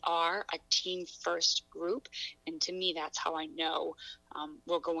truly are a team first group. And to me, that's how I know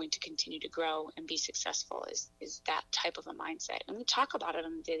we're going to continue to grow and be successful is that type of a mindset. And we talk about it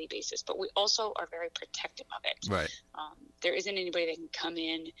on a daily basis, but we also are very protective of it. Right. There isn't anybody that can come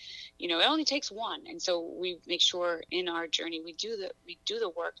in, it only takes one. And so we make sure in our journey, we do the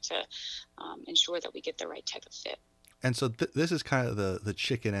work to ensure that we get the right type of fit. And so this is kind of the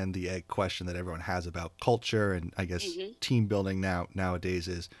chicken and the egg question that everyone has about culture and I guess team building nowadays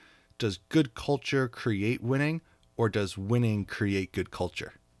is, does good culture create winning, or does winning create good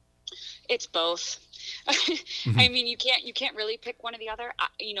culture? It's both. I mean, you can't really pick one or the other.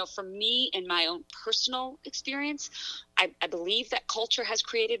 For me, in my own personal experience, I believe that culture has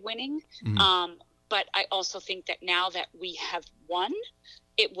created winning. But I also think that now that we have won,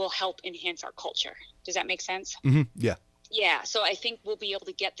 it will help enhance our culture. Does that make sense? Yeah. Yeah. So I think we'll be able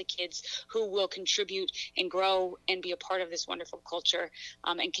to get the kids who will contribute and grow and be a part of this wonderful culture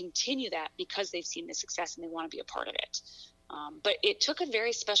and continue that because they've seen the success and they want to be a part of it. But it took a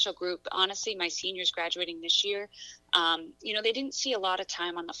very special group. Honestly, my seniors graduating this year, They didn't see a lot of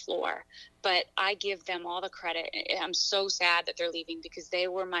time on the floor, but I give them all the credit. I'm so sad that they're leaving because they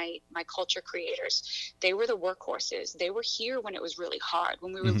were my culture creators. They were the workhorses. They were here when it was really hard,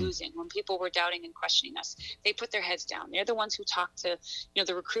 when we were losing, when people were doubting and questioning us. They put their heads down. They're the ones who talked to,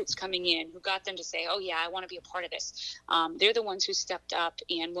 the recruits coming in, who got them to say, oh yeah, I want to be a part of this. They're the ones who stepped up.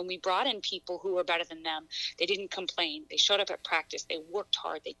 And when we brought in people who were better than them, they didn't complain. They showed up at practice. They worked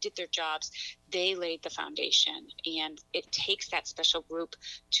hard. They did their jobs. They laid the foundation, and it takes that special group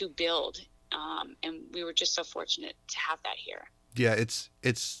to build. And we were just so fortunate to have that here. Yeah, it's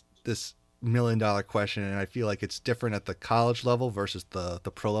this $1 million question, and I feel like it's different at the college level versus the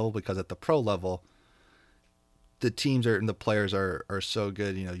pro level, because at the pro level, the teams and the players are so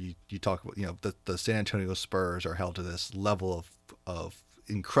good. You talk about, the San Antonio Spurs are held to this level of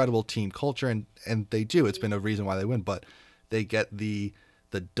incredible team culture, and they do. It's been a reason why they win, but they get the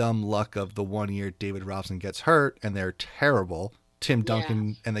dumb luck of the 1 year David Robinson gets hurt and they're terrible. Tim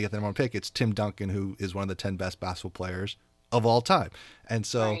Duncan, and they get the number one pick. It's Tim Duncan, who is one of the 10 best basketball players of all time. And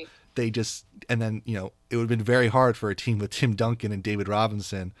so they just, and then, it would have been very hard for a team with Tim Duncan and David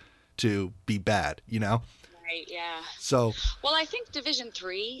Robinson to be bad, Right, yeah. So, well, I think Division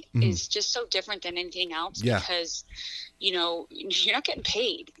III is just so different than anything else because, you're not getting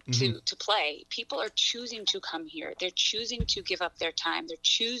paid to play. People are choosing to come here. They're choosing to give up their time. They're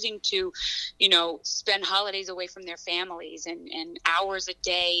choosing to, spend holidays away from their families and hours a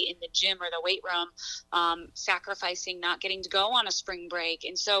day in the gym or the weight room, sacrificing not getting to go on a spring break.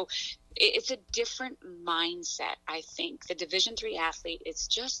 And so it's a different mindset, I think. The Division III athlete is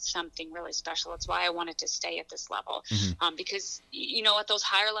just something really special. That's why I wanted to stay at this level, because, at those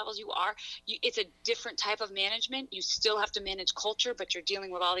higher levels it's a different type of management. You still have to manage culture, but you're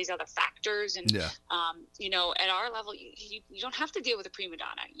dealing with all these other factors. And, at our level, you don't have to deal with a prima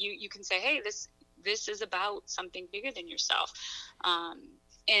donna. You can say, hey, this is about something bigger than yourself.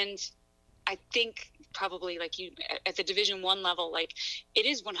 And I think probably at the Division I level, it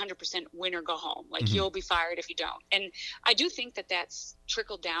is 100% win or go home. You'll be fired if you don't. And I do think that that's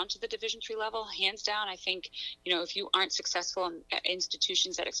trickled down to the Division III level, hands down. I think, if you aren't successful in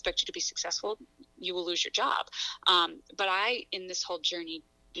institutions that expect you to be successful, you will lose your job. But in this whole journey,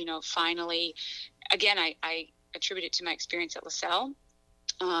 finally, again, I attribute it to my experience at LaSalle.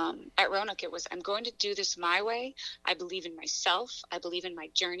 At Roanoke, it was, I'm going to do this my way. I believe in myself. I believe in my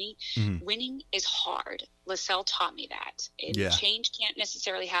journey. Winning is hard. LaSalle taught me that. Change can't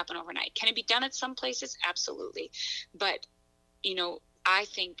necessarily happen overnight. Can it be done at some places? Absolutely. But, I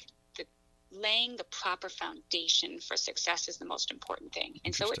think that laying the proper foundation for success is the most important thing.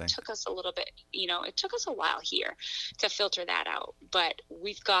 And so it took us a little bit, it took us a while here to filter that out, but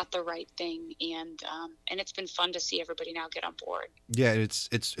we've got the right thing. And it's been fun to see everybody now get on board. Yeah.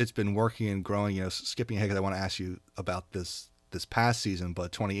 It's been working and growing, skipping ahead, 'cause I want to ask you about this past season,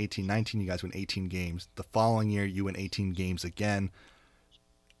 but 2018-19, you guys win 18 games. The following year, you win 18 games again.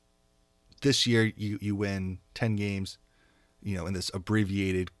 This year, you win 10 games, in this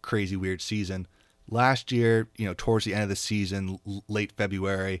abbreviated, crazy, weird season. Last year, towards the end of the season, late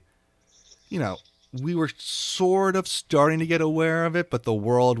February, we were sort of starting to get aware of it, but the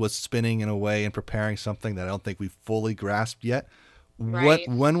world was spinning in a way and preparing something that I don't think we fully grasped yet. Right.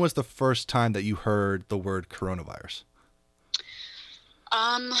 When was the first time that you heard the word coronavirus?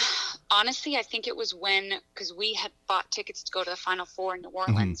 Honestly, I think it was because we had bought tickets to go to the Final Four in New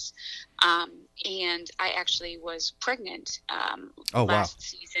Orleans. And I actually was pregnant, last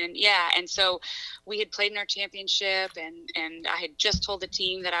season. Yeah. And so we had played in our championship and I had just told the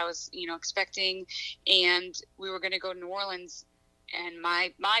team that I was, expecting, and we were going to go to New Orleans. And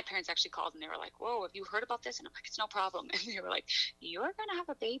my parents actually called and they were like, whoa, have you heard about this? And I'm like, it's no problem. And they were like, you're going to have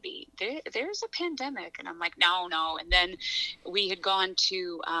a baby. There's a pandemic. And I'm like, no. And then we had gone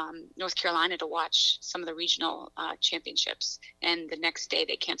to North Carolina to watch some of the regional championships. And the next day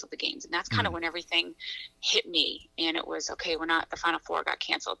they canceled the games. And that's kind of when everything hit me. And it was, okay, the Final Four got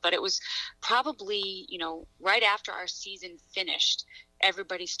canceled. But it was probably, right after our season finished,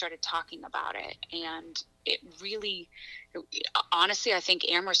 everybody started talking about it. And it really, honestly, I think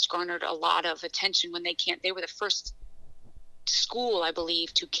Amherst garnered a lot of attention when they were the first school, I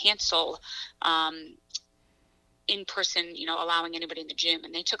believe, to cancel in person, allowing anybody in the gym.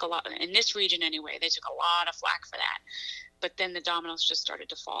 And they took a lot, in this region anyway, they took a lot of flack for that. But then the dominoes just started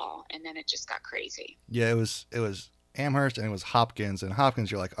to fall, and then it just got crazy. Yeah, it was Amherst and it was Hopkins. And Hopkins,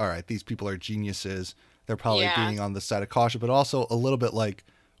 you're like, all right, these people are geniuses. They're probably being on the side of caution, but also a little bit like,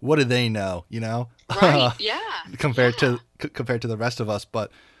 what do they know, Right, yeah. compared to the rest of us.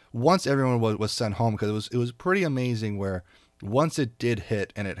 But once everyone was sent home, because it was pretty amazing where once it did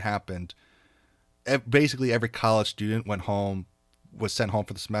hit and it happened, basically every college student was sent home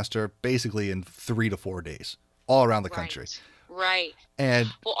for the semester, basically in 3 to 4 days, all around the country. Right. And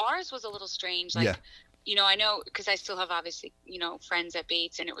well, ours was a little strange. yeah, Like, I know, because I still have obviously, friends at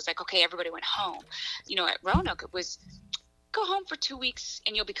Bates, and it was like, okay, everybody went home. At Roanoke, it was go home for 2 weeks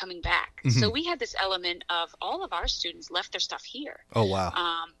and you'll be coming back. So we had this element of all of our students left their stuff here. Oh,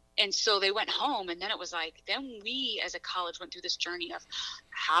 wow. And so they went home, and then it was like, then we as a college went through this journey of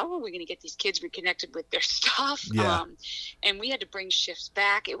how are we going to get these kids reconnected with their stuff? Yeah. And we had to bring shifts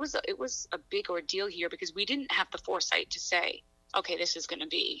back. It was a big ordeal here because we didn't have the foresight to say, okay, this is going to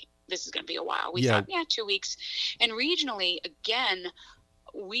be a while. We thought, 2 weeks. And regionally, again,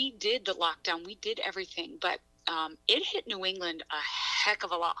 we did the lockdown, we did everything, but it hit New England a heck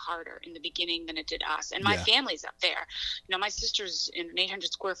of a lot harder in the beginning than it did us. And my family's up there. My sister's in an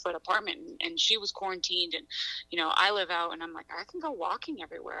 800 square foot apartment, and she was quarantined. And, I live out, and I'm like, I can go walking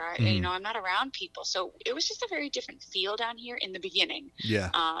everywhere. I'm not around people. So it was just a very different feel down here in the beginning. Yeah.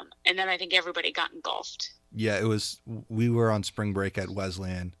 And then I think everybody got engulfed. Yeah, we were on spring break at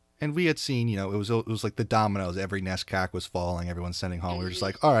Wesleyan, and we had seen, it was like the dominoes. Every NESCAC was falling. Everyone's sending home. We were just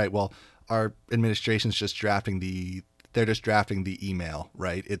like, all right, well, our administration's just drafting the email,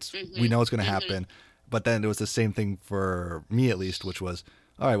 right? We know it's going to happen. But then it was the same thing for me, at least, which was,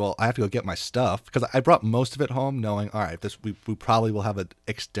 all right, well, I have to go get my stuff, because I brought most of it home knowing, all right, we probably will have an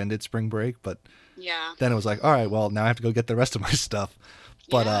extended spring break. But then it was like, all right, well, now I have to go get the rest of my stuff.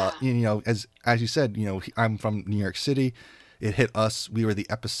 But, as you said, I'm from New York City. It hit us. We were the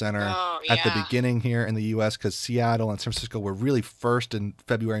epicenter at the beginning here in the U.S. because Seattle and San Francisco were really first in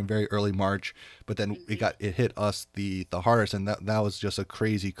February and very early March. But then it hit us the hardest, and that was just a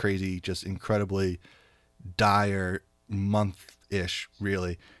crazy, just incredibly dire month-ish,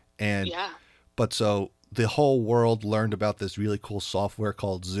 really. And but so the whole world learned about this really cool software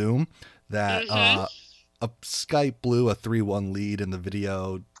called Zoom that Skype blew a 3-1 lead in the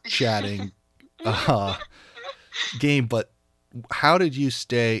video chatting game, but how did you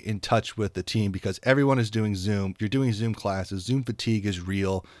stay in touch with the team? Because everyone is doing Zoom. You're doing Zoom classes. Zoom fatigue is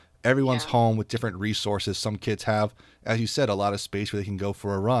real. Everyone's home with different resources. Some kids have, as you said, a lot of space where they can go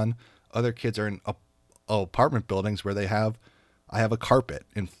for a run. Other kids are in apartment buildings where I have a carpet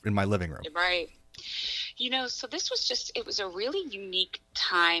in my living room. Right. So this was it was a really unique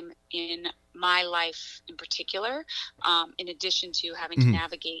time in my life in particular, in addition to having to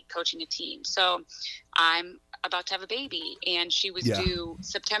navigate coaching a team. So I'm about to have a baby, and she was due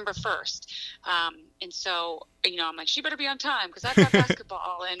September 1st. And so, I'm like, she better be on time because I've got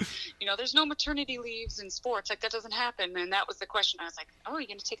basketball, and, there's no maternity leaves in sports. Like, that doesn't happen. And that was the question. I was like, oh, are you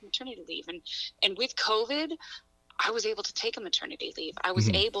going to take maternity leave? And with COVID, I was able to take a maternity leave. I was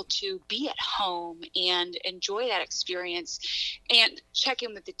able to be at home and enjoy that experience and check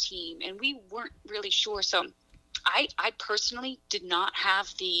in with the team. And we weren't really sure. So I personally did not have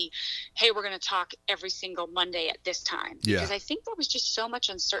the, hey, we're going to talk every single Monday at this time. Because I think there was just so much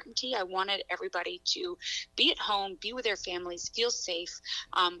uncertainty. I wanted everybody to be at home, be with their families, feel safe.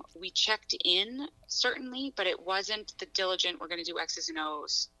 We checked in, certainly, but it wasn't the diligent, we're going to do X's and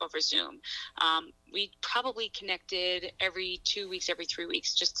O's over Zoom. We probably connected every 2 weeks, every 3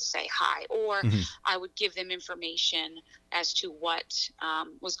 weeks, just to say hi. Or I would give them information as to what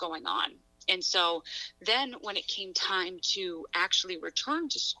was going on. And so then when it came time to actually return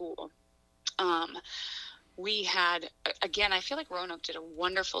to school, we had, again, I feel like Roanoke did a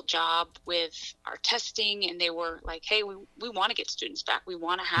wonderful job with our testing, and they were like, hey, we want to get students back. We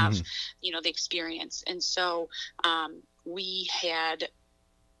want to have, the experience. And so we had,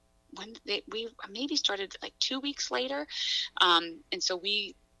 we maybe started like 2 weeks later. And so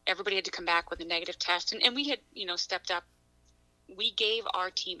everybody had to come back with a negative test, and we had, stepped up. We gave our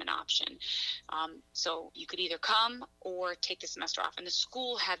team an option. So you could either come or take the semester off. And the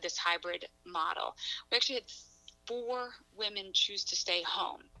school had this hybrid model. We actually had 4 women choose to stay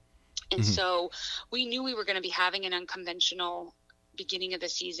home. And so we knew we were going to be having an unconventional beginning of the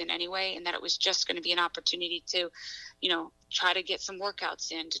season anyway, and that it was just going to be an opportunity to, try to get some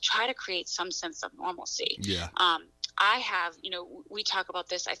workouts in, to try to create some sense of normalcy. Yeah. I have, we talk about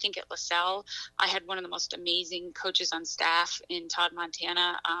this, I think at LaSalle, I had one of the most amazing coaches on staff in Todd,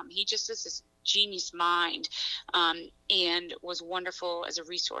 Montana. He just is this genius mind, and was wonderful as a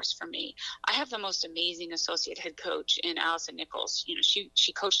resource for me. I have the most amazing associate head coach in Allison Nichols.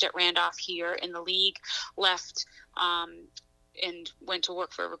 She coached at Randolph here in the league, left, and went to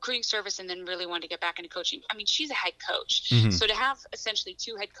work for a recruiting service, and then really wanted to get back into coaching. I mean, she's a head coach. So to have essentially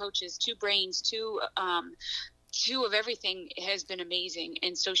 2 head coaches, 2 brains, 2 two of everything has been amazing.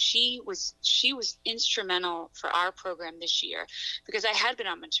 And so she was instrumental for our program this year, because I had been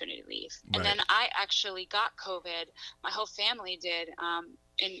on maternity leave. Right. And then I actually got COVID. My whole family did.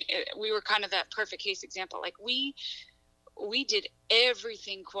 We were kind of that perfect case example. Like we did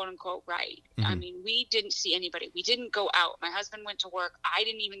everything quote unquote right. I mean, we didn't see anybody. We didn't go out. My husband went to work. I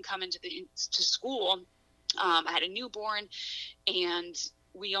didn't even come to school. I had a newborn, and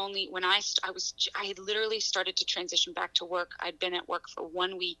I had literally started to transition back to work. I'd been at work for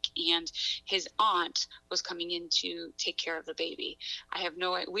 1 week, and his aunt was coming in to take care of the baby.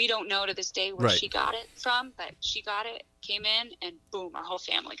 We don't know to this day where Right. she got it from, but she got it, came in, and boom, our whole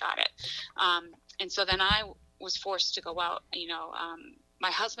family got it. And so then I was forced to go out,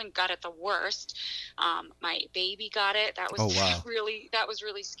 my husband got it the worst. My baby got it. That was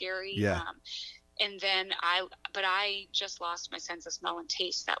really scary. Yeah. And then I just lost my sense of smell and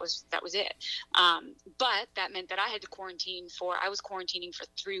taste. That was it. But that meant that I had to I was quarantining for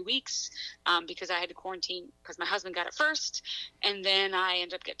 3 weeks, because I had to quarantine because my husband got it first, and then I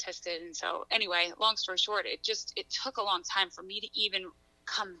ended up getting tested. And so anyway, long story short, it took a long time for me to even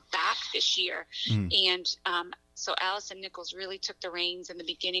come back this year. And so Allison Nichols really took the reins in the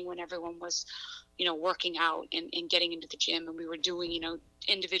beginning when everyone was, working out and getting into the gym, and we were doing,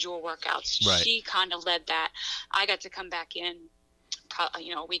 individual workouts. Right. She kind of led that. I got to come back in,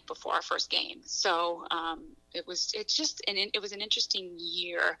 a week before our first game. So it was an interesting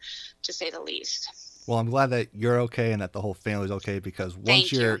year, to say the least. Well, I'm glad that you're okay and that the whole family's okay, because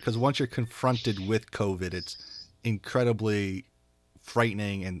once you're confronted with COVID, it's incredibly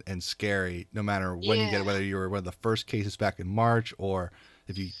frightening and scary, no matter when you get it, whether you were one of the first cases back in March or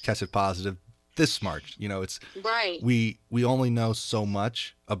if you tested positive this March. It's right. We only know so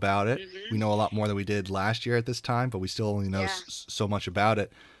much about it. We know a lot more than we did last year at this time, but we still only know so much about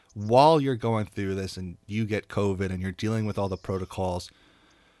it. While you're going through this and you get COVID and you're dealing with all the protocols,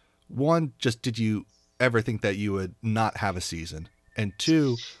 one, just did you ever think that you would not have a season? And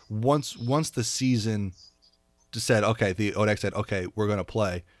two, once the season said, okay, the ODAC said, okay, we're going to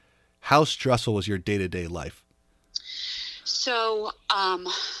play, how stressful was your day-to-day life? So,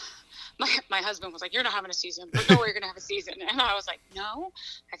 my husband was like, you're not having a season. There's no way you're going to have a season. And I was like, no,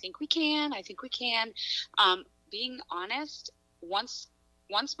 I think we can. Being honest, once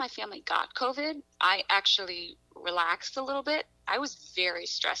my family got COVID, I actually relaxed a little bit. I was very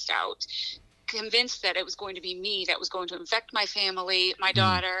stressed out, convinced that it was going to be me that was going to infect my family, my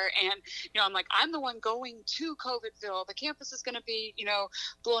daughter. And, I'm like, I'm the one going to COVIDville. The campus is going to be,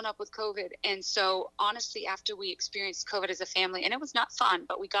 blown up with COVID. And so honestly, after we experienced COVID as a family, and it was not fun,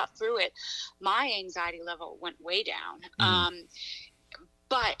 but we got through it, my anxiety level went way down.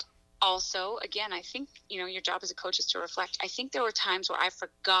 But also, again, I think, your job as a coach is to reflect. I think there were times where I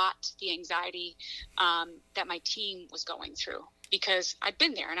forgot the anxiety that my team was going through, because I'd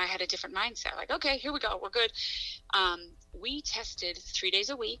been there and I had a different mindset. Like, okay, here we go. We're good. We tested 3 days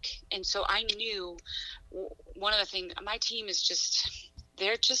a week. And so I knew one of the things, my team is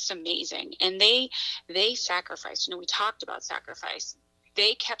they're just amazing. And they sacrificed, we talked about sacrifice.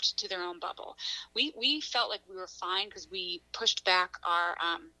 They kept to their own bubble. We felt like we were fine because we pushed back our,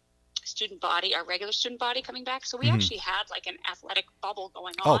 our regular student body coming back. So we actually had like an athletic bubble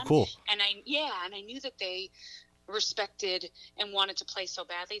going on. Oh, cool. And I knew that they respected and wanted to play so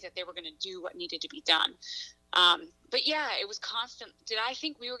badly that they were going to do what needed to be done. But yeah, it was constant. Did I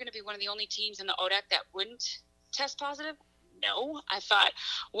think we were going to be one of the only teams in the ODAC that wouldn't test positive? No. I thought,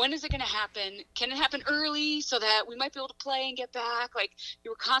 when is it going to happen? Can it happen early so that we might be able to play and get back? Like, you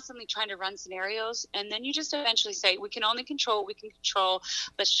were constantly trying to run scenarios, and then you just eventually say, we can only control what we can control.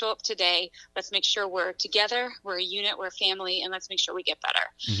 Let's show up today. Let's make sure we're together. We're a unit. We're a family, and let's make sure we get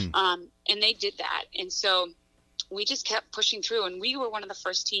better. And they did that. And so we just kept pushing through, and we were one of the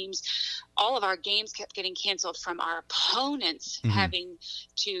first teams. All of our games kept getting canceled from our opponents having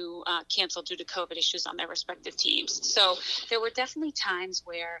to cancel due to COVID issues on their respective teams. So there were definitely times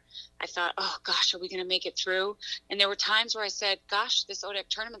where I thought, oh gosh, are we going to make it through? And there were times where I said, gosh, this ODAC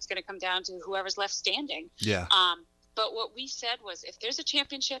tournament's going to come down to whoever's left standing. Yeah. But what we said was, if there's a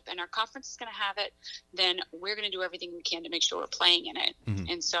championship and our conference is going to have it, then we're going to do everything we can to make sure we're playing in it.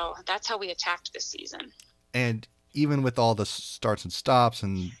 And so that's how we attacked this season. And even with all the starts and stops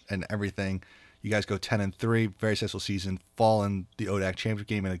and everything, you guys go 10-3, very successful season, fall in the ODAC championship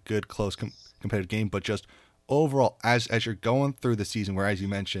game in a good, close, competitive game. But just overall, as you're going through the season, where, as you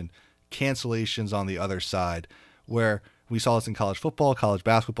mentioned, cancellations on the other side, where we saw this in college football, college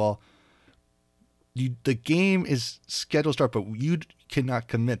basketball, the game is scheduled to start, but you cannot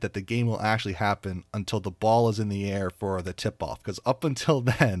commit that the game will actually happen until the ball is in the air for the tip-off. Because up until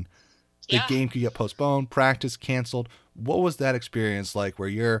then, the Yeah. game could get postponed, practice canceled. What was that experience like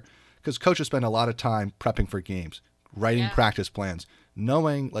where because coaches spend a lot of time prepping for games, writing Yeah. practice plans,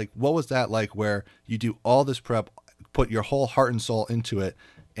 knowing like what was that like where you do all this prep, put your whole heart and soul into it,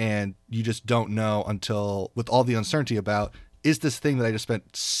 and you just don't know until with all the uncertainty about is this thing that I just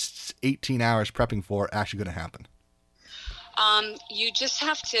spent 18 hours prepping for actually going to happen? You just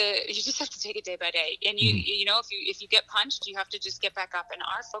have to take it day by day. And Mm-hmm. you know, if you get punched, you have to just get back up. And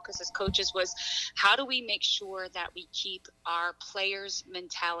our focus as coaches was, how do we make sure that we keep our players'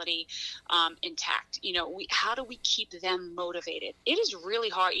 mentality intact? You know, how do we keep them motivated? It is really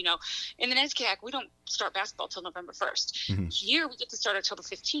hard. You know, in the NESCAC, we don't start basketball till November 1st. Mm-hmm. Here, we get to start October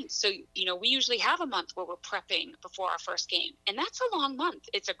 15th. So, you know, we usually have a month where we're prepping before our first game. And that's a long month.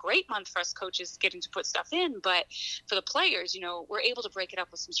 It's a great month for us coaches getting to put stuff in. But for the players, you know, we're able to break it up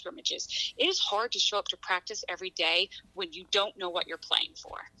with some scrimmages. It is hard to show up to practice every day when you don't know what you're playing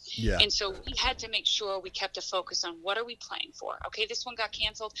for. Yeah. And so we had to make sure we kept a focus on what are we playing for? Okay, this one got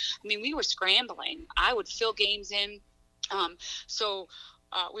canceled. I mean, we were scrambling. I would fill games in.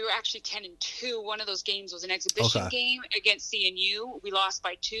 We were actually 10-2. One of those games was an exhibition game against CNU. We lost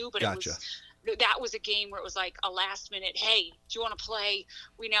by 2, but that was a game where it was like a last minute, hey, do you want to play?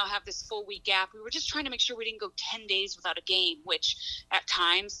 We now have this full week gap. We were just trying to make sure we didn't go 10 days without a game, which at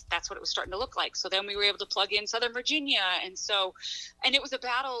times that's what it was starting to look like. So then we were able to plug in Southern Virginia. And it was a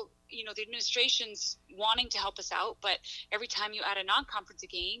battle, you know, the administration's wanting to help us out, but every time you add a non-conference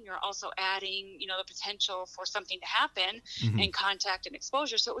game, you're also adding, you know, the potential for something to happen and contact and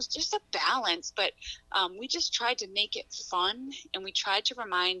exposure. So it was just a balance, but we just tried to make it fun, and we tried to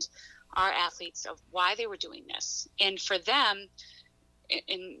remind our athletes of why they were doing this. And for them,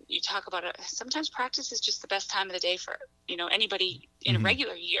 and you talk about it, sometimes practice is just the best time of the day for, you know, anybody in a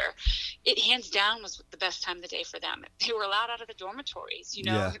regular year. It hands down was the best time of the day for them. They were allowed out of the dormitories. You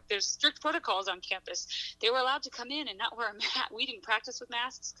know, there's strict protocols on campus. They were allowed to come in and not wear a mask. We didn't practice with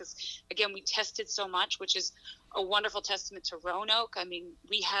masks because, again, we tested so much, which is a wonderful testament to Roanoke. I mean,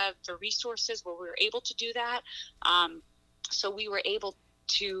 we have the resources where we were able to do that. So we were able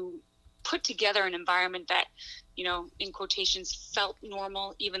to put together an environment that, you know, in quotations, felt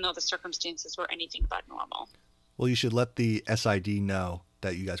normal, even though the circumstances were anything but normal. Well, you should let the SID know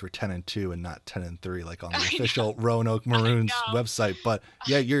that you guys were 10-2 and not 10-3, like on the official Roanoke Maroons website. But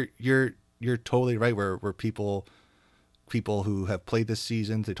yeah, you're totally right. Where people who have played this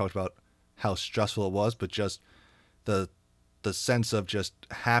season, they talked about how stressful it was, but just the sense of just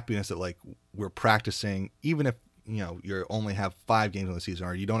happiness that like we're practicing, even if, you know, you only have 5 games on the season,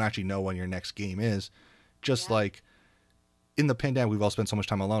 or you don't actually know when your next game is. Just like in the pandemic, we've all spent so much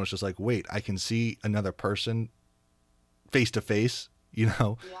time alone. It's just like, wait, I can see another person face to face. You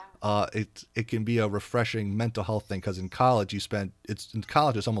know, it can be a refreshing mental health thing, because in college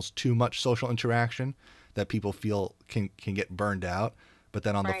it's almost too much social interaction that people feel can get burned out. But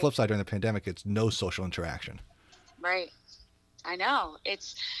then on the flip side, during the pandemic, it's no social interaction. Right. I know.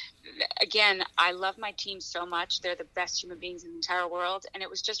 Again, I love my team so much. They're the best human beings in the entire world. And it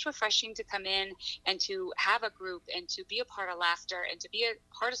was just refreshing to come in and to have a group and to be a part of laughter and to be a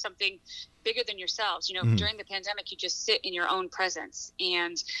part of something bigger than yourselves. You know, during the pandemic, you just sit in your own presence.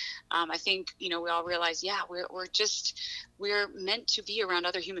 And I think, you know, we all realize, we're meant to be around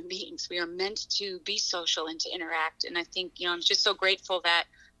other human beings. We are meant to be social and to interact. And I think, you know, I'm just so grateful that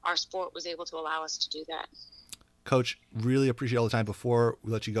our sport was able to allow us to do that. Coach, really appreciate all the time. Before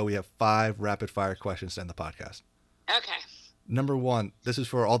we let you go, we have 5 rapid fire questions to end the podcast. Okay. Number 1, this is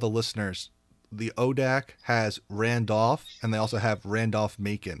for all the listeners. The ODAC has Randolph, and they also have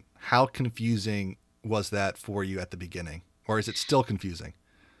Randolph-Macon. How confusing was that for you at the beginning? Or is it still confusing?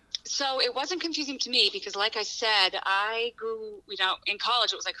 So it wasn't confusing to me because, like I said, I grew, you know, in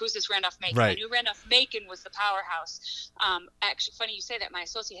college, it was like, who's this Randolph-Macon? Right. I knew Randolph-Macon was the powerhouse. Actually, funny you say that. My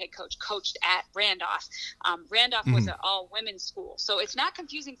associate head coach coached at Randolph. Randolph was an all-women's school. So it's not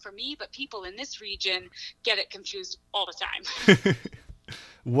confusing for me, but people in this region get it confused all the time.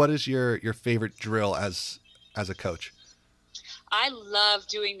 What is your favorite drill as a coach? I love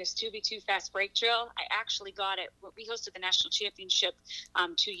doing this 2v2 fast break drill. I actually got it. We hosted the national championship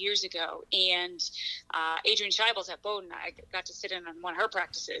 2 years ago, and Adrienne Scheibels at Bowdoin, I got to sit in on one of her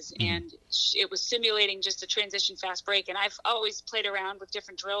practices, and it was simulating just a transition fast break. And I've always played around with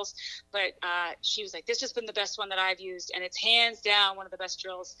different drills, but she was like, this has been the best one that I've used, and it's hands down one of the best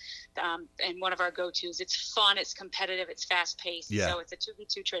drills and one of our go-tos. It's fun, it's competitive, it's fast-paced. So it's a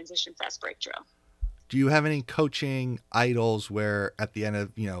 2v2 transition fast break drill. Do you have any coaching idols where at the end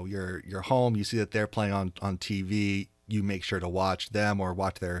of, you know, your home, you see that they're playing on TV, you make sure to watch them or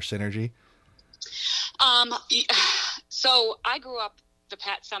watch their synergy? So I grew up the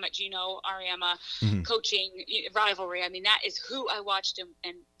Pat Summitt, Gino Ariema Mm-hmm. coaching rivalry. I mean, that is who I watched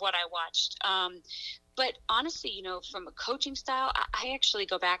and what I watched. But honestly, from a coaching style, I actually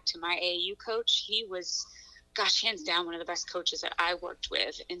go back to my AAU coach. He was, gosh, hands down, one of the best coaches that I worked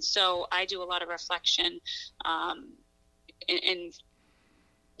with. And so I do a lot of reflection and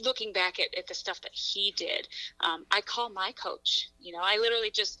looking back at the stuff that he did. I call my coach. I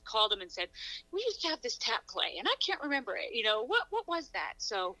literally just called him and said, we used to have this tap play and I can't remember it. What was that?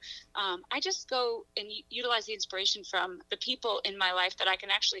 So I just go and utilize the inspiration from the people in my life that I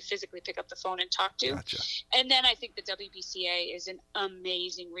can actually physically pick up the phone and talk to. Gotcha. And then I think the WBCA is an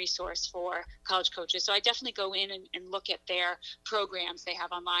amazing resource for college coaches. So I definitely go in and look at their programs they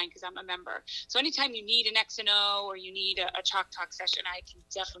have online because I'm a member. So anytime you need an X&O or you need a Chalk Talk session,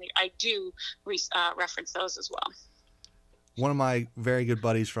 I do reference those as well. One of my very good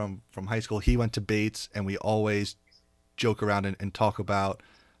buddies from high school, he went to Bates, and we always joke around and talk about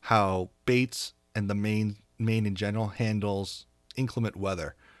how Bates and the Maine in general handles inclement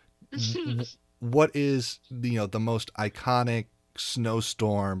weather. What is the most iconic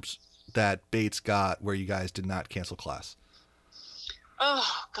snowstorms that Bates got where you guys did not cancel class?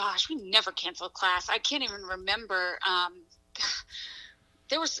 Oh gosh, we never canceled class. I can't even remember.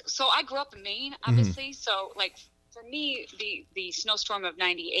 So I grew up in Maine, obviously. Mm-hmm. So like for me, the snowstorm of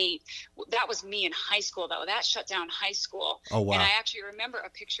 98, that was me in high school though. That shut down high school. Oh wow. And I actually remember a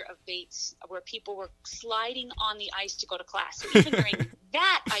picture of Bates where people were sliding on the ice to go to class. So even during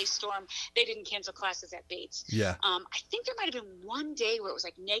that ice storm, they didn't cancel classes at Bates. Yeah. I think there might have been one day where it was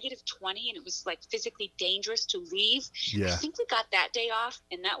like -20 and it was like physically dangerous to leave. Yeah. I think we got that day off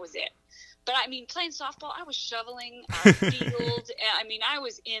and that was it. But I mean, playing softball, I was shoveling our field. I mean, I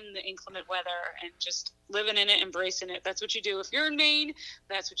was in the inclement weather and just living in it, embracing it. That's what you do. If you're in Maine,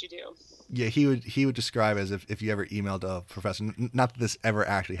 that's what you do. Yeah, he would describe as if you ever emailed a professor, not that this ever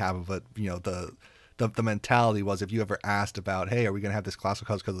actually happened, but the mentality was if you ever asked about, hey, are we going to have this class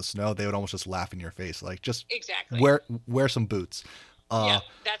because of the snow, they would almost just laugh in your face. Like, just exactly wear some boots. Yeah,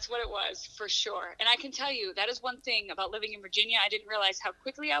 that's what it was for sure. And I can tell you that is one thing about living in Virginia. I didn't realize how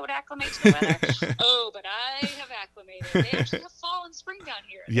quickly I would acclimate to the weather. But I have acclimated. They actually have fall and spring down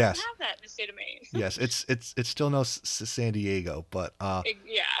here. They yes. don't have that in the state of Maine. Yes, it's still no San Diego, but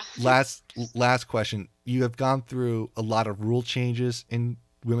yeah. Last question. You have gone through a lot of rule changes in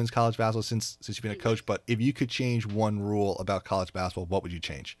women's college basketball since you've been a coach, but if you could change one rule about college basketball, what would you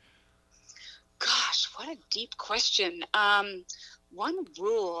change? Gosh, what a deep question. One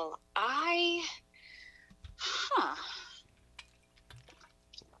rule, I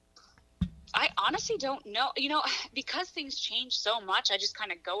honestly don't know. Because things change so much, I just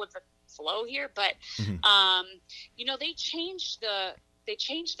kind of go with the flow here. But they changed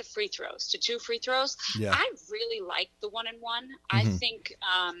the free throws to 2 free throws. Yeah. I really like the 1-and-1. Mm-hmm. I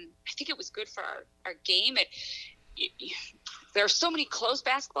think it was good for our game. There are so many close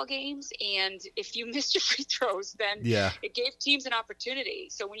basketball games, and if you missed your free throws, then it gave teams an opportunity.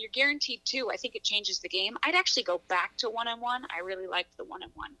 So when you're guaranteed 2, I think it changes the game. I'd actually go back to 1-and-1. I really liked the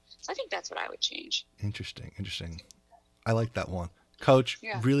 1-and-1. So I think that's what I would change. Interesting. I like that one. Coach,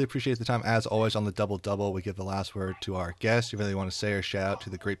 really appreciate the time. As always on the Double Double, we give the last word to our guests. You really want to say or shout out to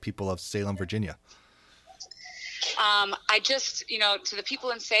the great people of Salem, Virginia? I just, to the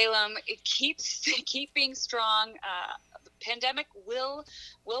people in Salem, keep being strong. The pandemic will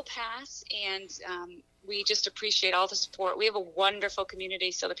pass, and we just appreciate all the support. We have a wonderful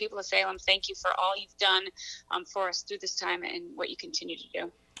community. So the people of Salem, thank you for all you've done for us through this time and what you continue to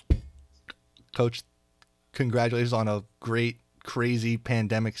do. Coach, congratulations on a great, crazy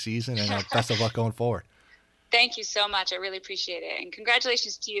pandemic season, and best of luck going forward. Thank you so much. I really appreciate it. And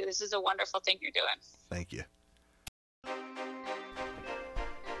congratulations to you. This is a wonderful thing you're doing. Thank you.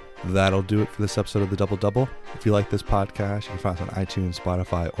 That'll do it for this episode of the Double Double. If you like this podcast, you can find us on iTunes,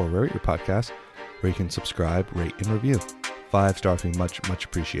 Spotify, or wherever your podcast, where you can subscribe, rate, and review. 5 stars would be much, much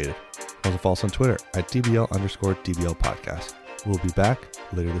appreciated. Also follow us on Twitter at DBL_DBL podcast. We'll be back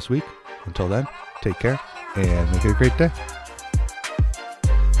later this week. Until then, take care and make it a great day.